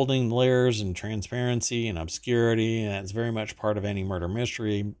unfolding layers and transparency and obscurity, and it's very much part of any murder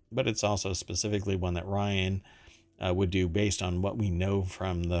mystery, but it's also specifically one that Ryan would do based on what we know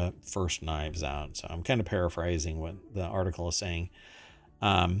from the first Knives Out. So I'm kind of paraphrasing what the article is saying.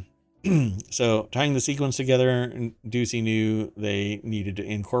 Um, so tying the sequence together, Ducey knew they needed to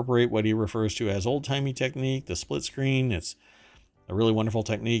incorporate what he refers to as old-timey technique, the split screen. It's a really wonderful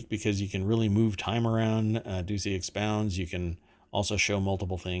technique because you can really move time around. Ducey expounds. You can also show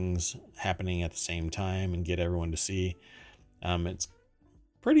multiple things happening at the same time and get everyone to see. It's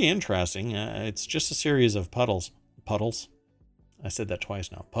pretty interesting. It's just a series of puddles. I said that twice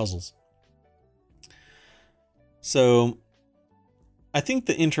now. Puzzles. So I think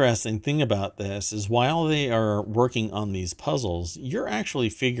the interesting thing about this is while they are working on these puzzles, you're actually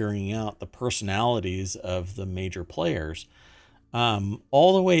figuring out the personalities of the major players,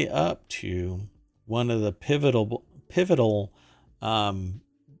 all the way up to one of the pivotal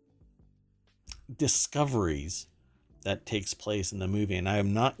discoveries that takes place in the movie. And I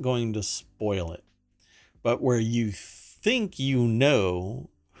am not going to spoil it, but where you think you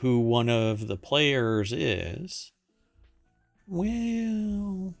know who one of the players is,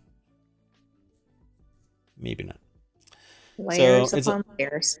 well, maybe not. So Layers it's upon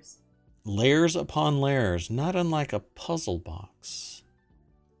layers. layers upon layers, not unlike a puzzle box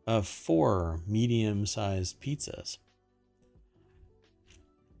of 4 medium-sized pizzas.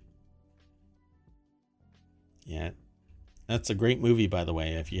 Yeah, that's a great movie, by the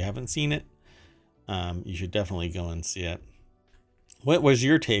way. If you haven't seen it, you should definitely go and see it. What was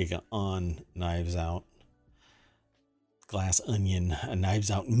your take on Knives Out? Glass Onion, a Knives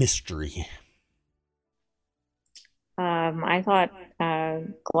Out mystery. I thought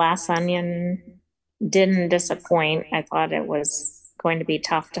Glass Onion didn't disappoint. I thought it was going to be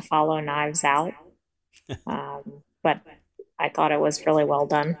tough to follow Knives Out, but I thought it was really well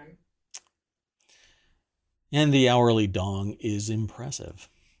done. And the hourly dong is impressive.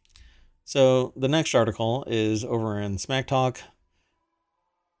 So the next article is over in Smack Talk.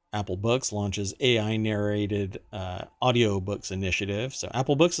 Apple Books launches AI narrated audiobooks initiative. So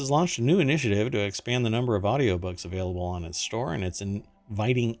Apple Books has launched a new initiative to expand the number of audiobooks available on its store, and it's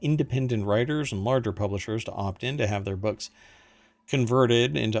inviting independent writers and larger publishers to opt in to have their books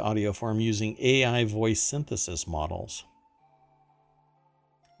converted into audio form using AI voice synthesis models.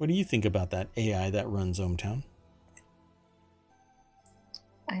 What do you think about that AI that runs ohmTown?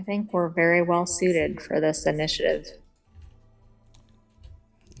 I think we're very well suited for this initiative.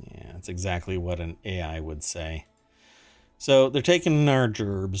 Yeah, that's exactly what an AI would say. So they're taking our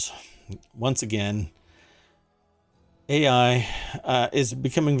gerbs. Once again, AI is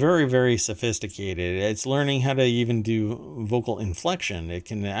becoming very, very sophisticated. It's learning how to even do vocal inflection. It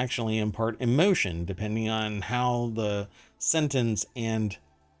can actually impart emotion depending on how the sentence and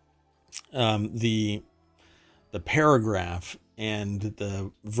the paragraph and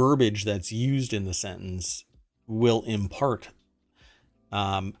the verbiage that's used in the sentence will impart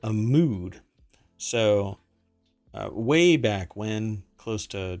a mood. So way back when, close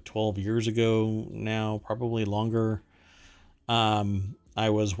to 12 years ago now, probably longer, I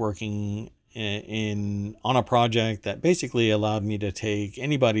was working on a project that basically allowed me to take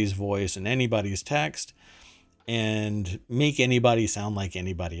anybody's voice and anybody's text and make anybody sound like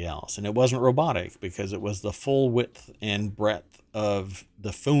anybody else. And it wasn't robotic because it was the full width and breadth of the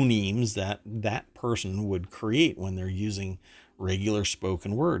phonemes that person would create when they're using regular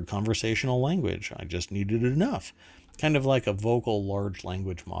spoken word, conversational language. I just needed enough, kind of like a vocal large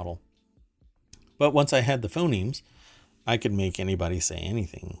language model. But once I had the phonemes, I could make anybody say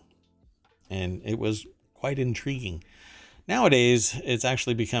anything. And it was quite intriguing. Nowadays, it's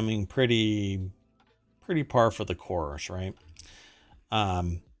actually becoming pretty par for the course, right?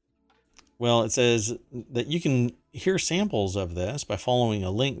 Well, it says that you can hear samples of this by following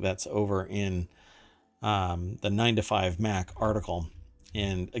a link that's over in the 9 to 5 Mac article.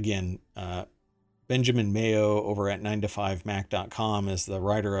 And again, Benjamin Mayo over at 9to5mac.com is the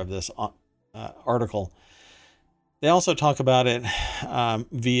writer of this article. They also talk about it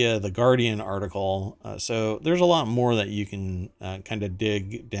via the Guardian article. So there's a lot more that you can kind of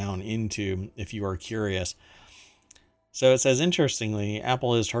dig down into if you are curious. So it says, interestingly,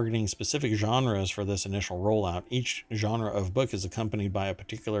 Apple is targeting specific genres for this initial rollout. Each genre of book is accompanied by a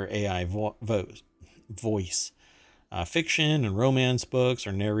particular AI voice. Fiction and romance books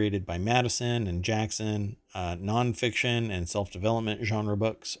are narrated by Madison and Jackson. Nonfiction and self-development genre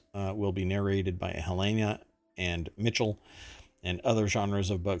books will be narrated by Helena and Mitchell. And other genres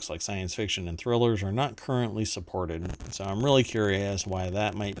of books like science fiction and thrillers are not currently supported. So I'm really curious why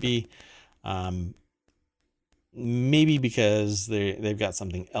that might be. Maybe because they've got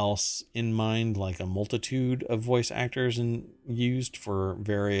something else in mind, like a multitude of voice actors used for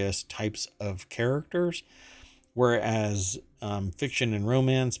various types of characters, whereas fiction and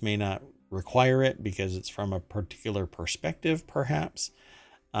romance may not require it because it's from a particular perspective, perhaps.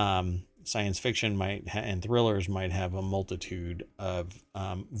 Science fiction and thrillers might have a multitude of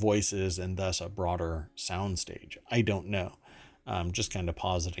voices and thus a broader soundstage. I don't know. Just kind of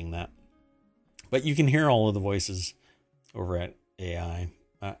positing that. But you can hear all of the voices over at at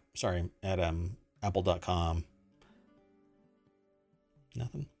apple.com.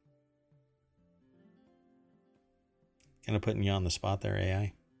 Nothing. Kind of putting you on the spot there,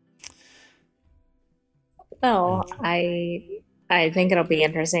 AI. Well, Okay. I think it'll be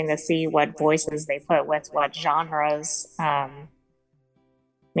interesting to see what voices they put with what genres. I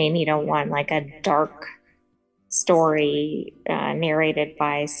mean, you don't want like a dark story narrated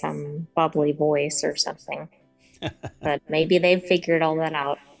by some bubbly voice or something. But maybe they've figured all that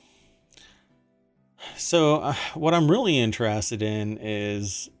out. So, what I'm really interested in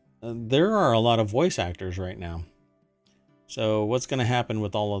is there are a lot of voice actors right now. So, what's going to happen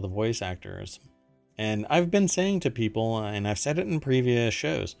with all of the voice actors? And I've been saying to people, and I've said it in previous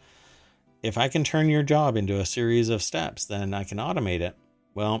shows, if I can turn your job into a series of steps, then I can automate it.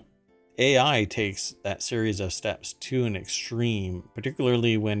 Well, AI takes that series of steps to an extreme,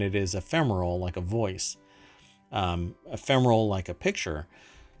 particularly when it is ephemeral, like a voice, ephemeral, like a picture,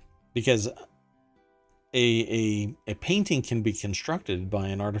 because a painting can be constructed by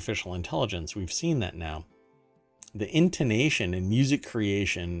an artificial intelligence. We've seen that now. The intonation and music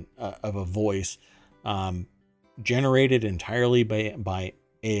creation of a voice generated entirely by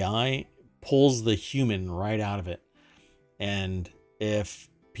AI pulls the human right out of it. And if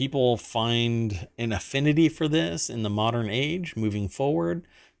people find an affinity for this in the modern age moving forward,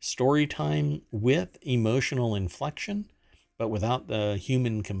 story time with emotional inflection, but without the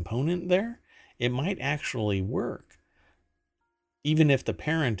human component there, it might actually work. Even if the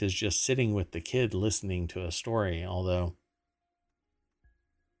parent is just sitting with the kid listening to a story, although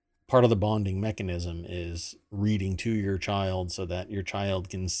part of the bonding mechanism is reading to your child so that your child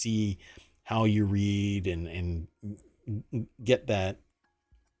can see how you read and get that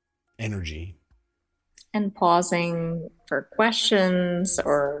energy. And pausing for questions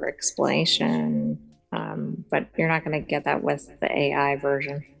or explanation. But you're not going to get that with the AI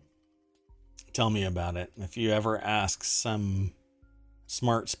version. Tell me about it. If you ever ask some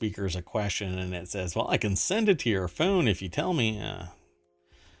smart speakers a question and it says, well, I can send it to your phone if you tell me.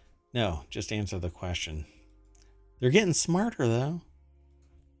 No, just answer the question. They're getting smarter though.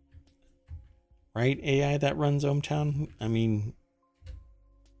 Right, AI that runs ohmTown? I mean,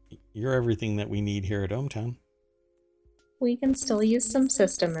 you're everything that we need here at ohmTown. We can still use some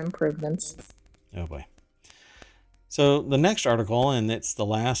system improvements. Oh boy. So the next article, and it's the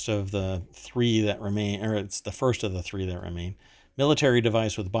last of the three that remain, or it's the first of the three that remain. Military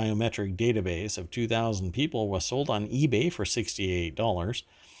device with biometric database of 2,000 people was sold on eBay for $68.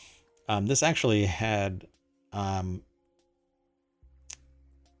 This actually had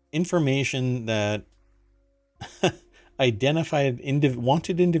information that identified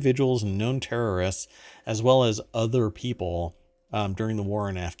wanted individuals and known terrorists, as well as other people during the war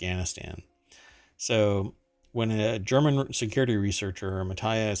in Afghanistan. So when a German security researcher,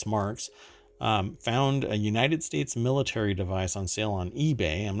 Matthias Marx, found a United States military device on sale on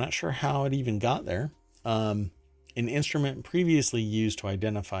eBay, I'm not sure how it even got there, an instrument previously used to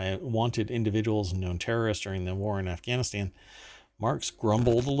identify wanted individuals and known terrorists during the war in Afghanistan, Marx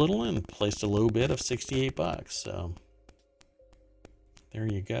grumbled a little and placed a low bid of $68. So there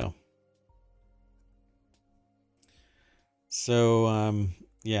you go. So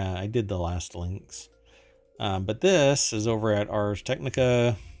yeah, I did the last links. But this is over at Ars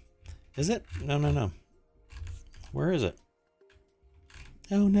Technica. Is it? No. Where is it?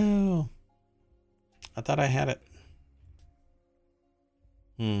 Oh no. I thought I had it.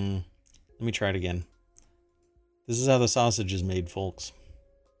 Let me try it again. This is how the sausage is made, folks.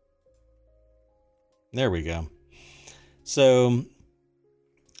 There we go. So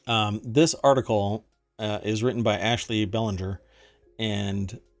this article is written by Ashley Bellinger,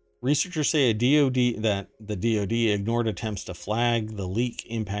 and researchers say that the DoD ignored attempts to flag the leak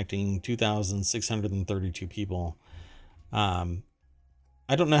impacting 2,632 people.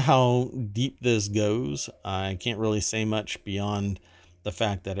 I don't know how deep this goes. I can't really say much beyond the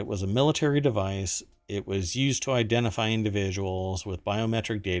fact that it was a military device. It was used to identify individuals with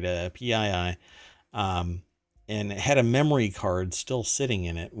biometric data, PII, um, and it had a memory card still sitting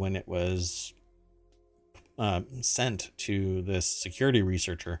in it when it was sent to this security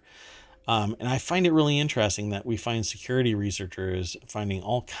researcher. And I find it really interesting that we find security researchers finding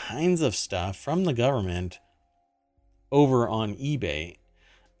all kinds of stuff from the government over on eBay.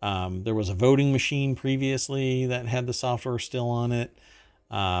 There was a voting machine previously that had the software still on it.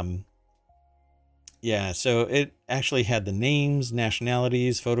 Um, yeah, so it actually had the names,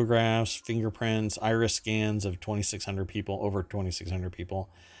 nationalities, photographs, fingerprints, iris scans of 2,600 people, over 2,600 people,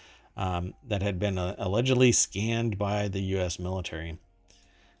 that had been allegedly scanned by the U.S. military.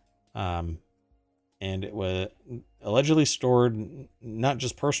 Um, and it was allegedly stored not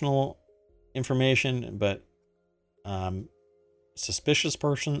just personal information, but um, suspicious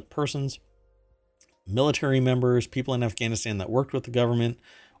persons, military members, people in Afghanistan that worked with the government,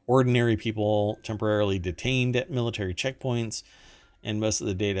 ordinary people temporarily detained at military checkpoints, and most of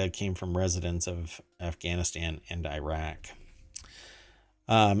the data came from residents of Afghanistan and Iraq.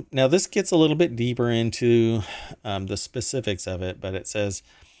 Now, this gets a little bit deeper into the specifics of it, but it says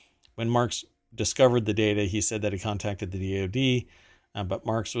when Marks discovered the data, he said that he contacted the DoD, but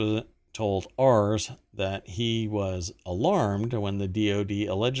Marks was told ours that he was alarmed when the DoD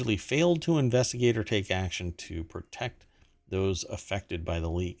allegedly failed to investigate or take action to protect those affected by the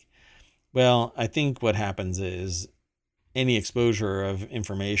leak. Well, I think what happens is any exposure of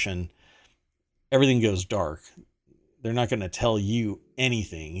information, everything goes dark. They're not going to tell you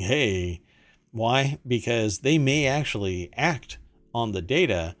anything. Hey, why? Because they may actually act on the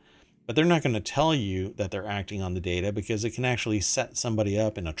data, but they're not going to tell you that they're acting on the data because it can actually set somebody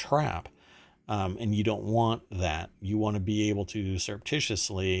up in a trap. And you don't want that. You want to be able to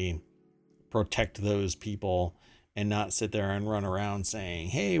surreptitiously protect those people and not sit there and run around saying,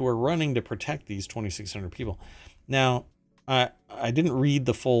 hey, we're running to protect these 2,600 people. Now, I didn't read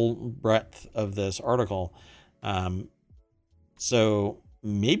the full breadth of this article. So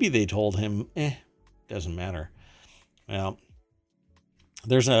maybe they told him, doesn't matter. Well,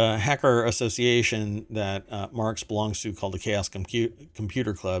 there's a hacker association that Marks belongs to called the Chaos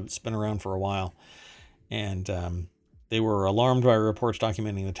Computer Club. It's been around for a while. And they were alarmed by reports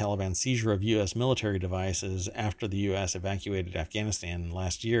documenting the Taliban's seizure of U.S. military devices after the U.S. evacuated Afghanistan.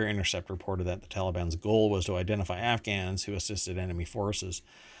 Last year, Intercept reported that the Taliban's goal was to identify Afghans who assisted enemy forces.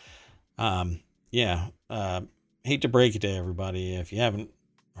 Hate to break it to everybody if you haven't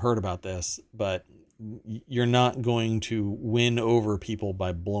heard about this, but you're not going to win over people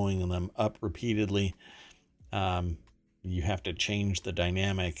by blowing them up repeatedly. You have to change the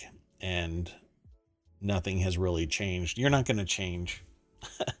dynamic, and nothing has really changed. You're not going to change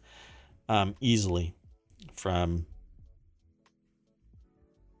easily from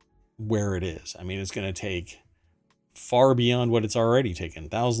where it is. I mean, it's going to take far beyond what it's already taken,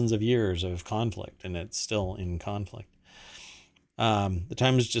 thousands of years of conflict, and it's still in conflict. The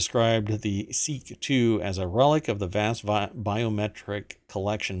Times described the Seek 2 as a relic of the vast biometric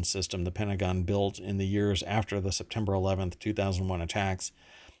collection system the Pentagon built in the years after the September 11th, 2001 attacks.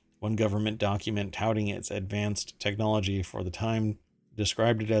 One government document touting its advanced technology for the time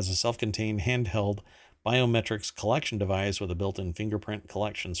described it as a self-contained handheld biometrics collection device with a built-in fingerprint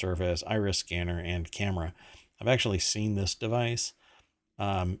collection surface, iris scanner, and camera. I've actually seen this device.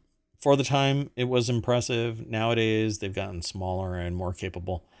 For the time, it was impressive. Nowadays, they've gotten smaller and more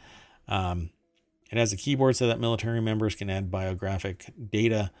capable. It has a keyboard so that military members can add biographic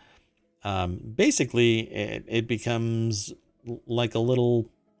data. Basically, it becomes like a little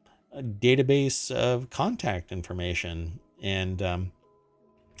database of contact information, and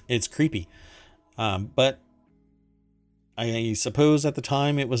it's creepy. But I suppose at the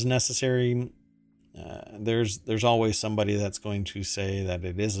time it was necessary. There's always somebody that's going to say that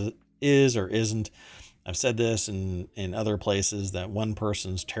it is or isn't. I've said this in other places that one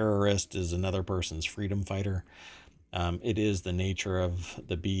person's terrorist is another person's freedom fighter. It is the nature of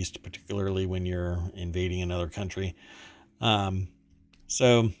the beast, particularly when you're invading another country.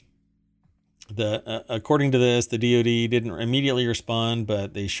 According to this, the DoD didn't immediately respond,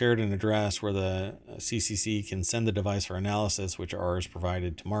 but they shared an address where the CCC can send the device for analysis, which ours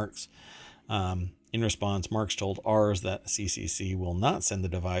provided to Marks. In response, Marks told ours that CCC will not send the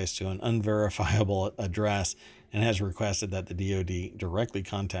device to an unverifiable address and has requested that the DoD directly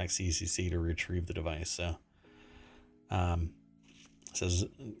contact CCC to retrieve the device. So, says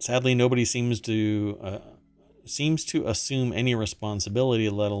sadly, nobody seems to assume any responsibility,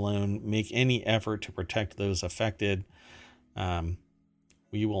 let alone make any effort to protect those affected.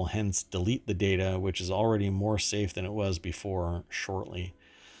 We will hence delete the data, which is already more safe than it was before, shortly.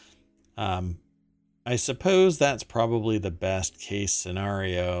 I suppose that's probably the best case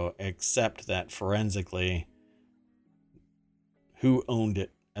scenario, except that forensically, who owned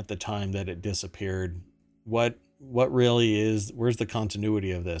it at the time that it disappeared? What really is, where's the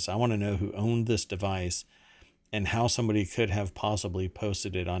continuity of this? I want to know who owned this device and how somebody could have possibly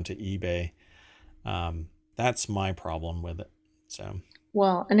posted it onto eBay. That's my problem with it. So,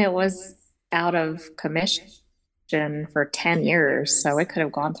 Well, and it was out of commission for 10 years, so it could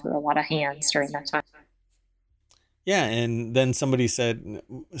have gone through a lot of hands during that time. yeah. And then somebody said,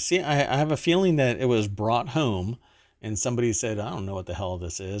 see, I have a feeling that it was brought home and somebody said, I don't know what the hell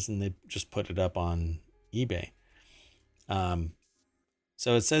this is. And they just put it up on eBay.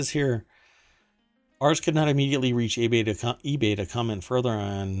 So it says here, ours could not immediately reach eBay to comment further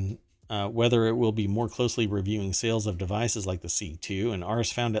on whether it will be more closely reviewing sales of devices like the Seek 2, and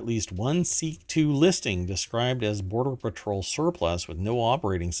ours found at least one Seek 2 listing described as Border Patrol surplus with no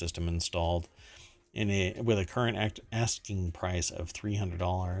operating system installed with a current asking price of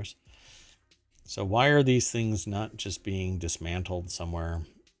 $300. So why are these things not just being dismantled somewhere?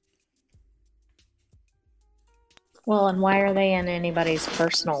 Well, and why are they in anybody's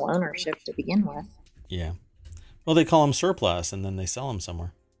personal ownership to begin with? Yeah. Well, they call them surplus and then they sell them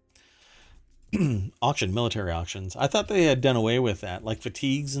somewhere. Military auctions. I thought they had done away with that, like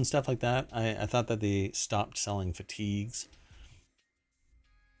fatigues and stuff like that. I thought that they stopped selling fatigues.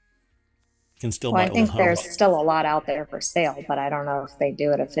 You can still Well, buy I old think there's helmets. still a lot out there for sale, but I don't know if they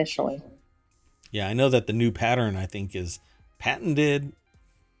do it officially. Yeah, I know that the new pattern, I think, is patented.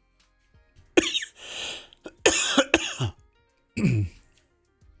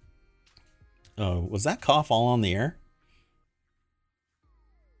 Oh, was that cough all on the air?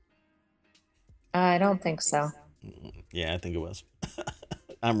 I don't think so. Yeah, I think it was.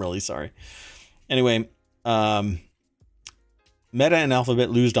 I'm really sorry. Anyway, Meta and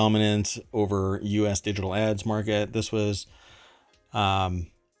Alphabet lose dominance over U.S. digital ads market. This was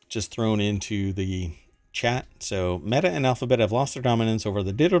just thrown into the chat. So Meta and Alphabet have lost their dominance over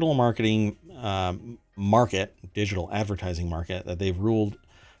the digital marketing digital advertising market that they've ruled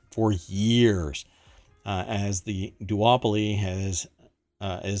for years, as the duopoly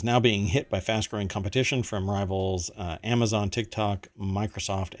is now being hit by fast-growing competition from rivals Amazon, TikTok,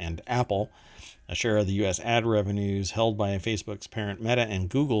 Microsoft, and Apple. A share of the U.S. ad revenues held by Facebook's parent Meta and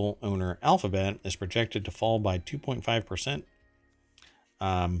Google owner Alphabet is projected to fall by 2.5%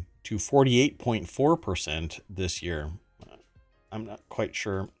 to 48.4% this year. I'm not quite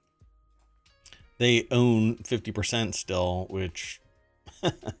sure. They own 50% still, which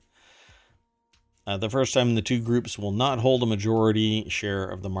the first time the two groups will not hold a majority share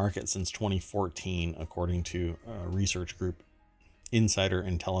of the market since 2014, according to a research group Insider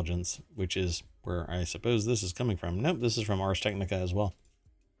Intelligence, which is where I suppose this is coming from. Nope, this is from Ars Technica as well.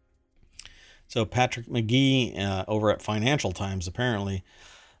 So Patrick McGee over at Financial Times apparently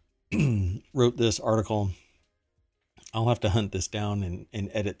wrote this article. I'll have to hunt this down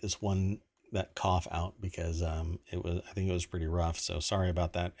and edit that cough out because I think it was pretty rough. So sorry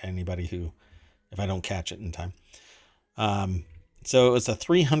about that, anybody who, if I don't catch it in time. So it's a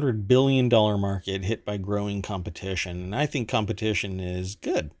 $300 billion market hit by growing competition. And I think competition is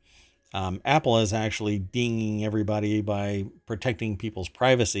good. Apple is actually dinging everybody by protecting people's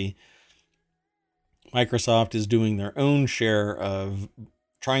privacy. Microsoft is doing their own share of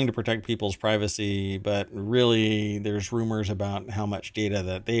trying to protect people's privacy, but really there's rumors about how much data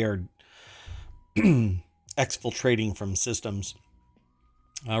that they are exfiltrating from systems.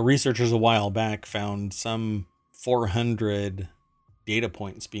 Researchers a while back found some 400 data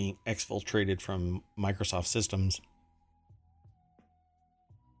points being exfiltrated from Microsoft systems.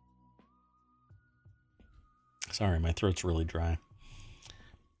 Sorry, my throat's really dry.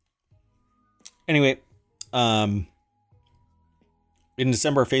 Anyway, in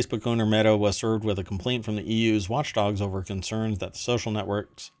December, Facebook owner Meta was served with a complaint from the EU's watchdogs over concerns that the social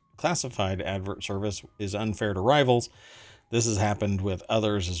network's classified advert service is unfair to rivals. This has happened with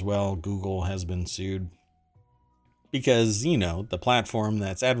others as well. Google has been sued because, the platform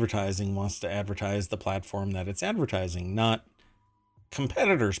that's advertising wants to advertise the platform that it's advertising, not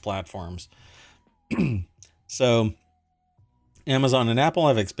competitors' platforms. So Amazon and Apple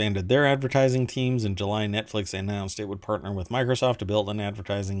have expanded their advertising teams. In July, Netflix announced it would partner with Microsoft to build an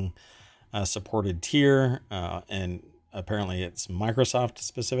advertising supported tier, and apparently it's Microsoft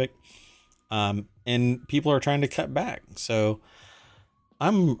specific. And people are trying to cut back. So I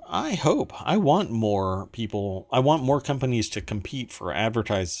want more companies to compete for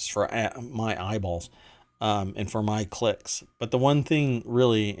advertisers, for my eyeballs. and for my clicks. But the one thing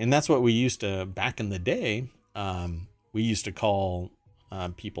really, and that's what we used to back in the day, we used to call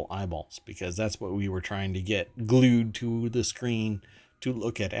people eyeballs, because that's what we were trying to get glued to the screen to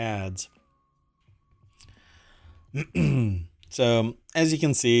look at ads. So as you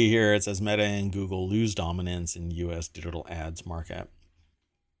can see here, it says Meta and Google lose dominance in US digital ads market.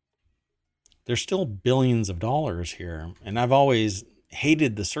 There's still billions of dollars here, and I've always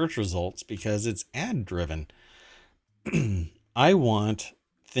hated the search results because it's ad driven. I want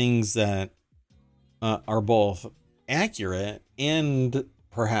things that are both accurate and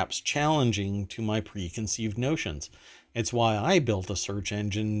perhaps challenging to my preconceived notions. It's why I built a search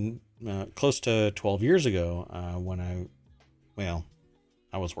engine close to 12 years ago when I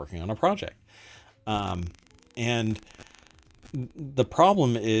was working on a project. And the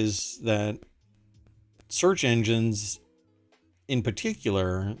problem is that search engines in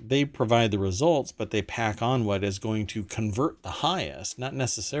particular, they provide the results, but they pack on what is going to convert the highest, not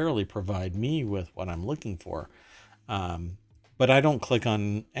necessarily provide me with what I'm looking for. But I don't click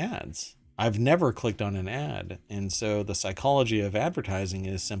on ads. I've never clicked on an ad. And so the psychology of advertising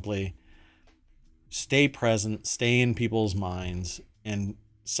is simply stay present, stay in people's minds, and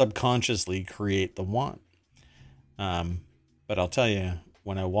subconsciously create the want. But I'll tell you,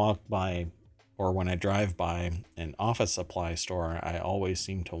 when I walk by or when I drive by an office supply store, I always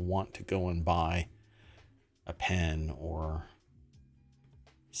seem to want to go and buy a pen or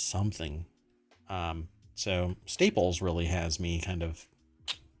something. So Staples really has me kind of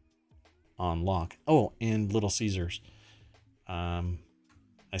on lock. Oh, and Little Caesars. I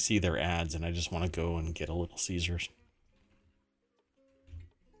see their ads and I just want to go and get a Little Caesars.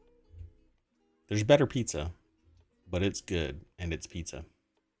 There's better pizza, but it's good and it's pizza.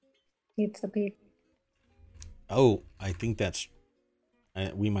 Pizza Pete. Oh, I think that's...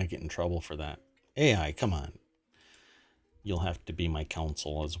 we might get in trouble for that. AI, come on. You'll have to be my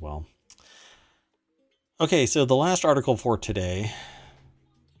counsel as well. Okay, so the last article for today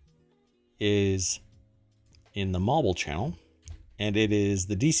is in the Mobile channel, and it is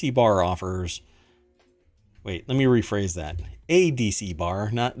the DC bar offers... Wait, let me rephrase that. A DC bar,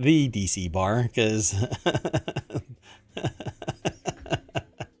 not the DC bar, because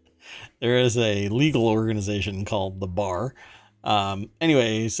there is a legal organization called the Bar.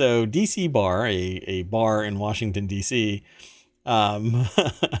 Anyway, so DC Bar, a bar in Washington, D.C., offers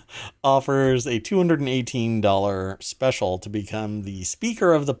a $218 special to become the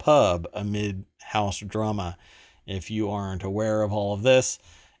speaker of the pub amid house drama. If you aren't aware of all of this,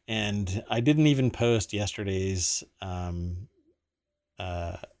 and I didn't even post yesterday's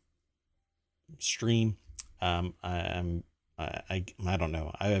stream. I don't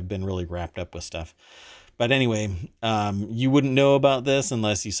know. I have been really wrapped up with stuff. But anyway, you wouldn't know about this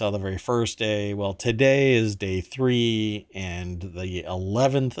unless you saw the very first day. Well, today is day 3 and the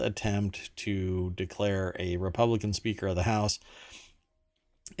 11th attempt to declare a Republican Speaker of the House.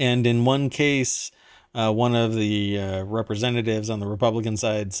 And in one case, one of the representatives on the Republican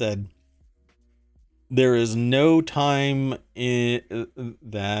side said, there is no time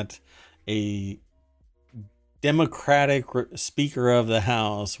that a Democratic Speaker of the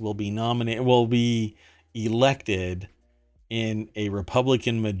House will be elected in a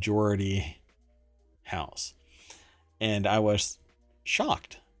Republican majority House. And I was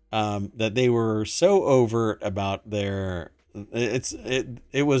shocked that they were so overt about their...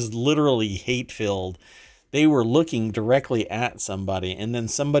 It was literally hate-filled. They were looking directly at somebody, and then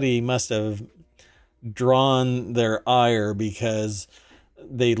somebody must have drawn their ire because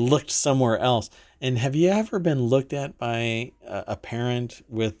they looked somewhere else. And have you ever been looked at by a parent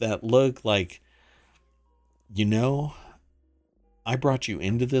with that look like, you know, I brought you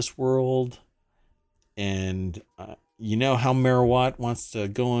into this world, and you know how Mary Watt wants to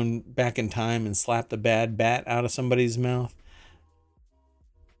go back in time and slap the bad bat out of somebody's mouth?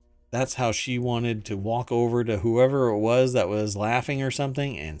 That's how she wanted to walk over to whoever it was that was laughing or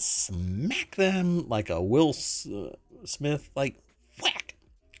something and smack them like a Will Smith, like whack.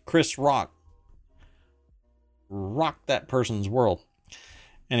 Chris Rock. Rock that person's world.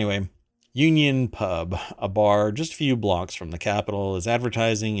 Anyway, Union Pub, a bar just a few blocks from the Capitol, is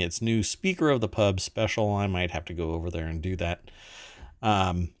advertising its new Speaker of the Pub special. I might have to go over there and do that.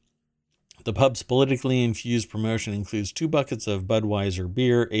 The pub's politically infused promotion includes 2 buckets of Budweiser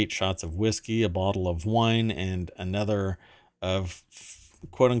beer, 8 shots of whiskey, a bottle of wine, and another of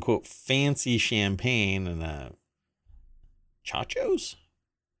quote-unquote fancy champagne and chachos?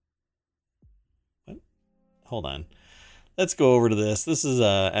 What? Hold on. Let's go over to this. This is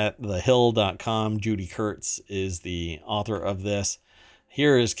at thehill.com. Judy Kurtz is the author of this.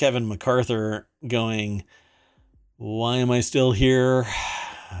 Here is Kevin MacArthur going, why am I still here?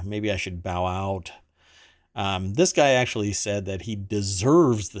 Maybe I should bow out. This guy actually said that he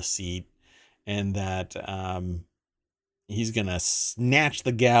deserves the seat and that he's going to snatch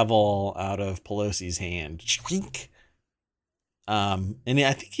the gavel out of Pelosi's hand. And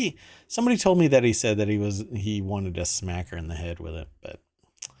I think somebody told me that he said that he wanted to smack her in the head with it, but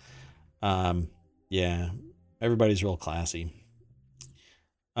yeah, everybody's real classy.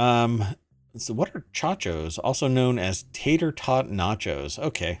 So what are chachos, also known as tater tot nachos?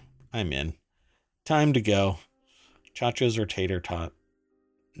 Okay, I'm in. Time to go. Chachos or tater tot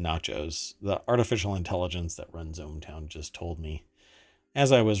nachos. The artificial intelligence that runs ohmTown just told me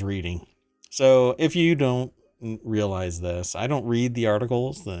as I was reading. So if you don't realize this, I don't read the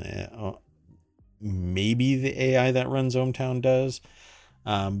articles. Maybe the AI that runs ohmTown does.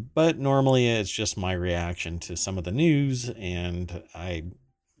 But normally it's just my reaction to some of the news, and I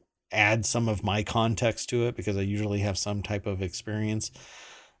add some of my context to it because I usually have some type of experience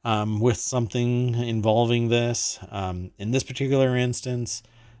with something involving this. In this particular instance,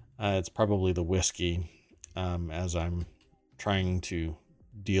 it's probably the whiskey, as I'm trying to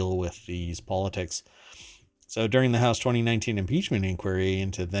deal with these politics. So during the House 2019 impeachment inquiry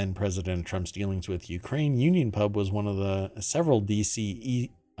into then President Trump's dealings with Ukraine, Union Pub was one of the several DC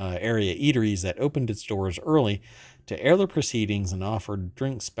area eateries that opened its doors early to air the proceedings and offered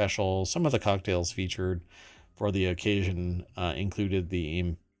drink specials. Some of the cocktails featured for the occasion included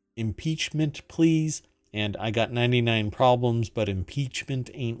the impeachment please and I got 99 problems, but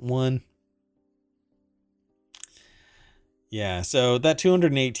impeachment ain't one. Yeah, so that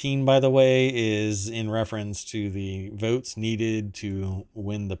 218, by the way, is in reference to the votes needed to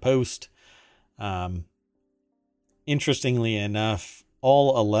win the post. Interestingly enough,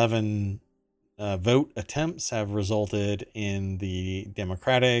 all 11 vote attempts have resulted in the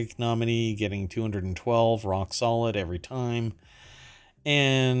Democratic nominee getting 212, rock solid every time.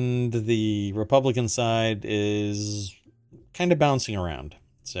 And the Republican side is kind of bouncing around.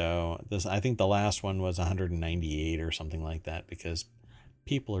 So I think the last one was 198 or something like that, because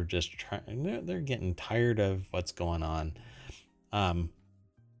people are just trying, they're getting tired of what's going on.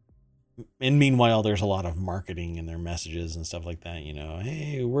 And meanwhile, there's a lot of marketing in their messages and stuff like that.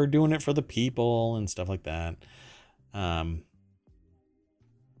 Hey, we're doing it for the people and stuff like that.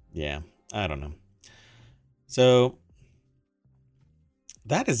 Yeah, I don't know. So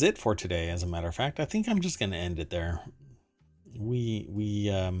that is it for today. As a matter of fact, I think I'm just going to end it there. We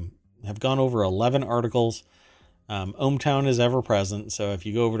have gone over 11 articles. ohmTown is ever present. So if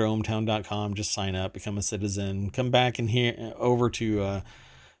you go over to ohmtown.com, just sign up, become a citizen, come back and here over to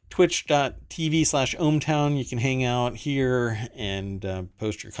twitch.tv/ohmTown. You can hang out here and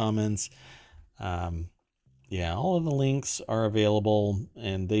post your comments. Yeah, all of the links are available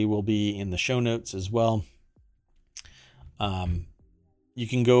and they will be in the show notes as well. You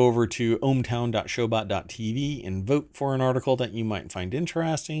can go over to ohmtown.showbot.tv and vote for an article that you might find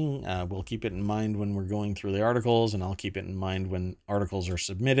interesting. We'll keep it in mind when we're going through the articles, and I'll keep it in mind when articles are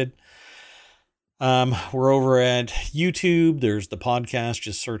submitted. We're over at YouTube. There's the podcast.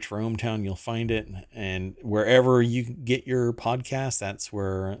 Just search for ohmTown. You'll find it. And wherever you get your podcast, that's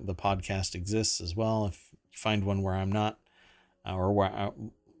where the podcast exists as well. If you find one where I'm not, or where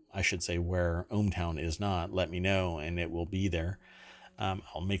I should say where ohmTown is not, let me know and it will be there.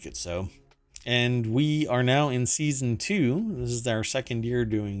 I'll make it so. And we are now in season 2. This is our second year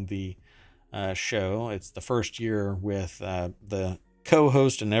doing the show. It's the first year with the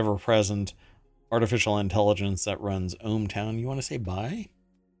co-host and ever-present artificial intelligence that runs ohmTown. You want to say bye?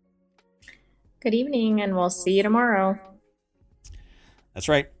 Good evening, and we'll see you tomorrow. That's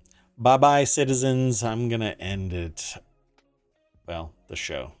right. Bye-bye, citizens. I'm going to end it. Well, the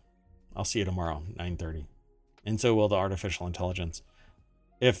show. I'll see you tomorrow, 9:30. And so will the artificial intelligence.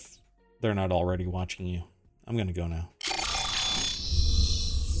 If they're not already watching you. I'm going to go now.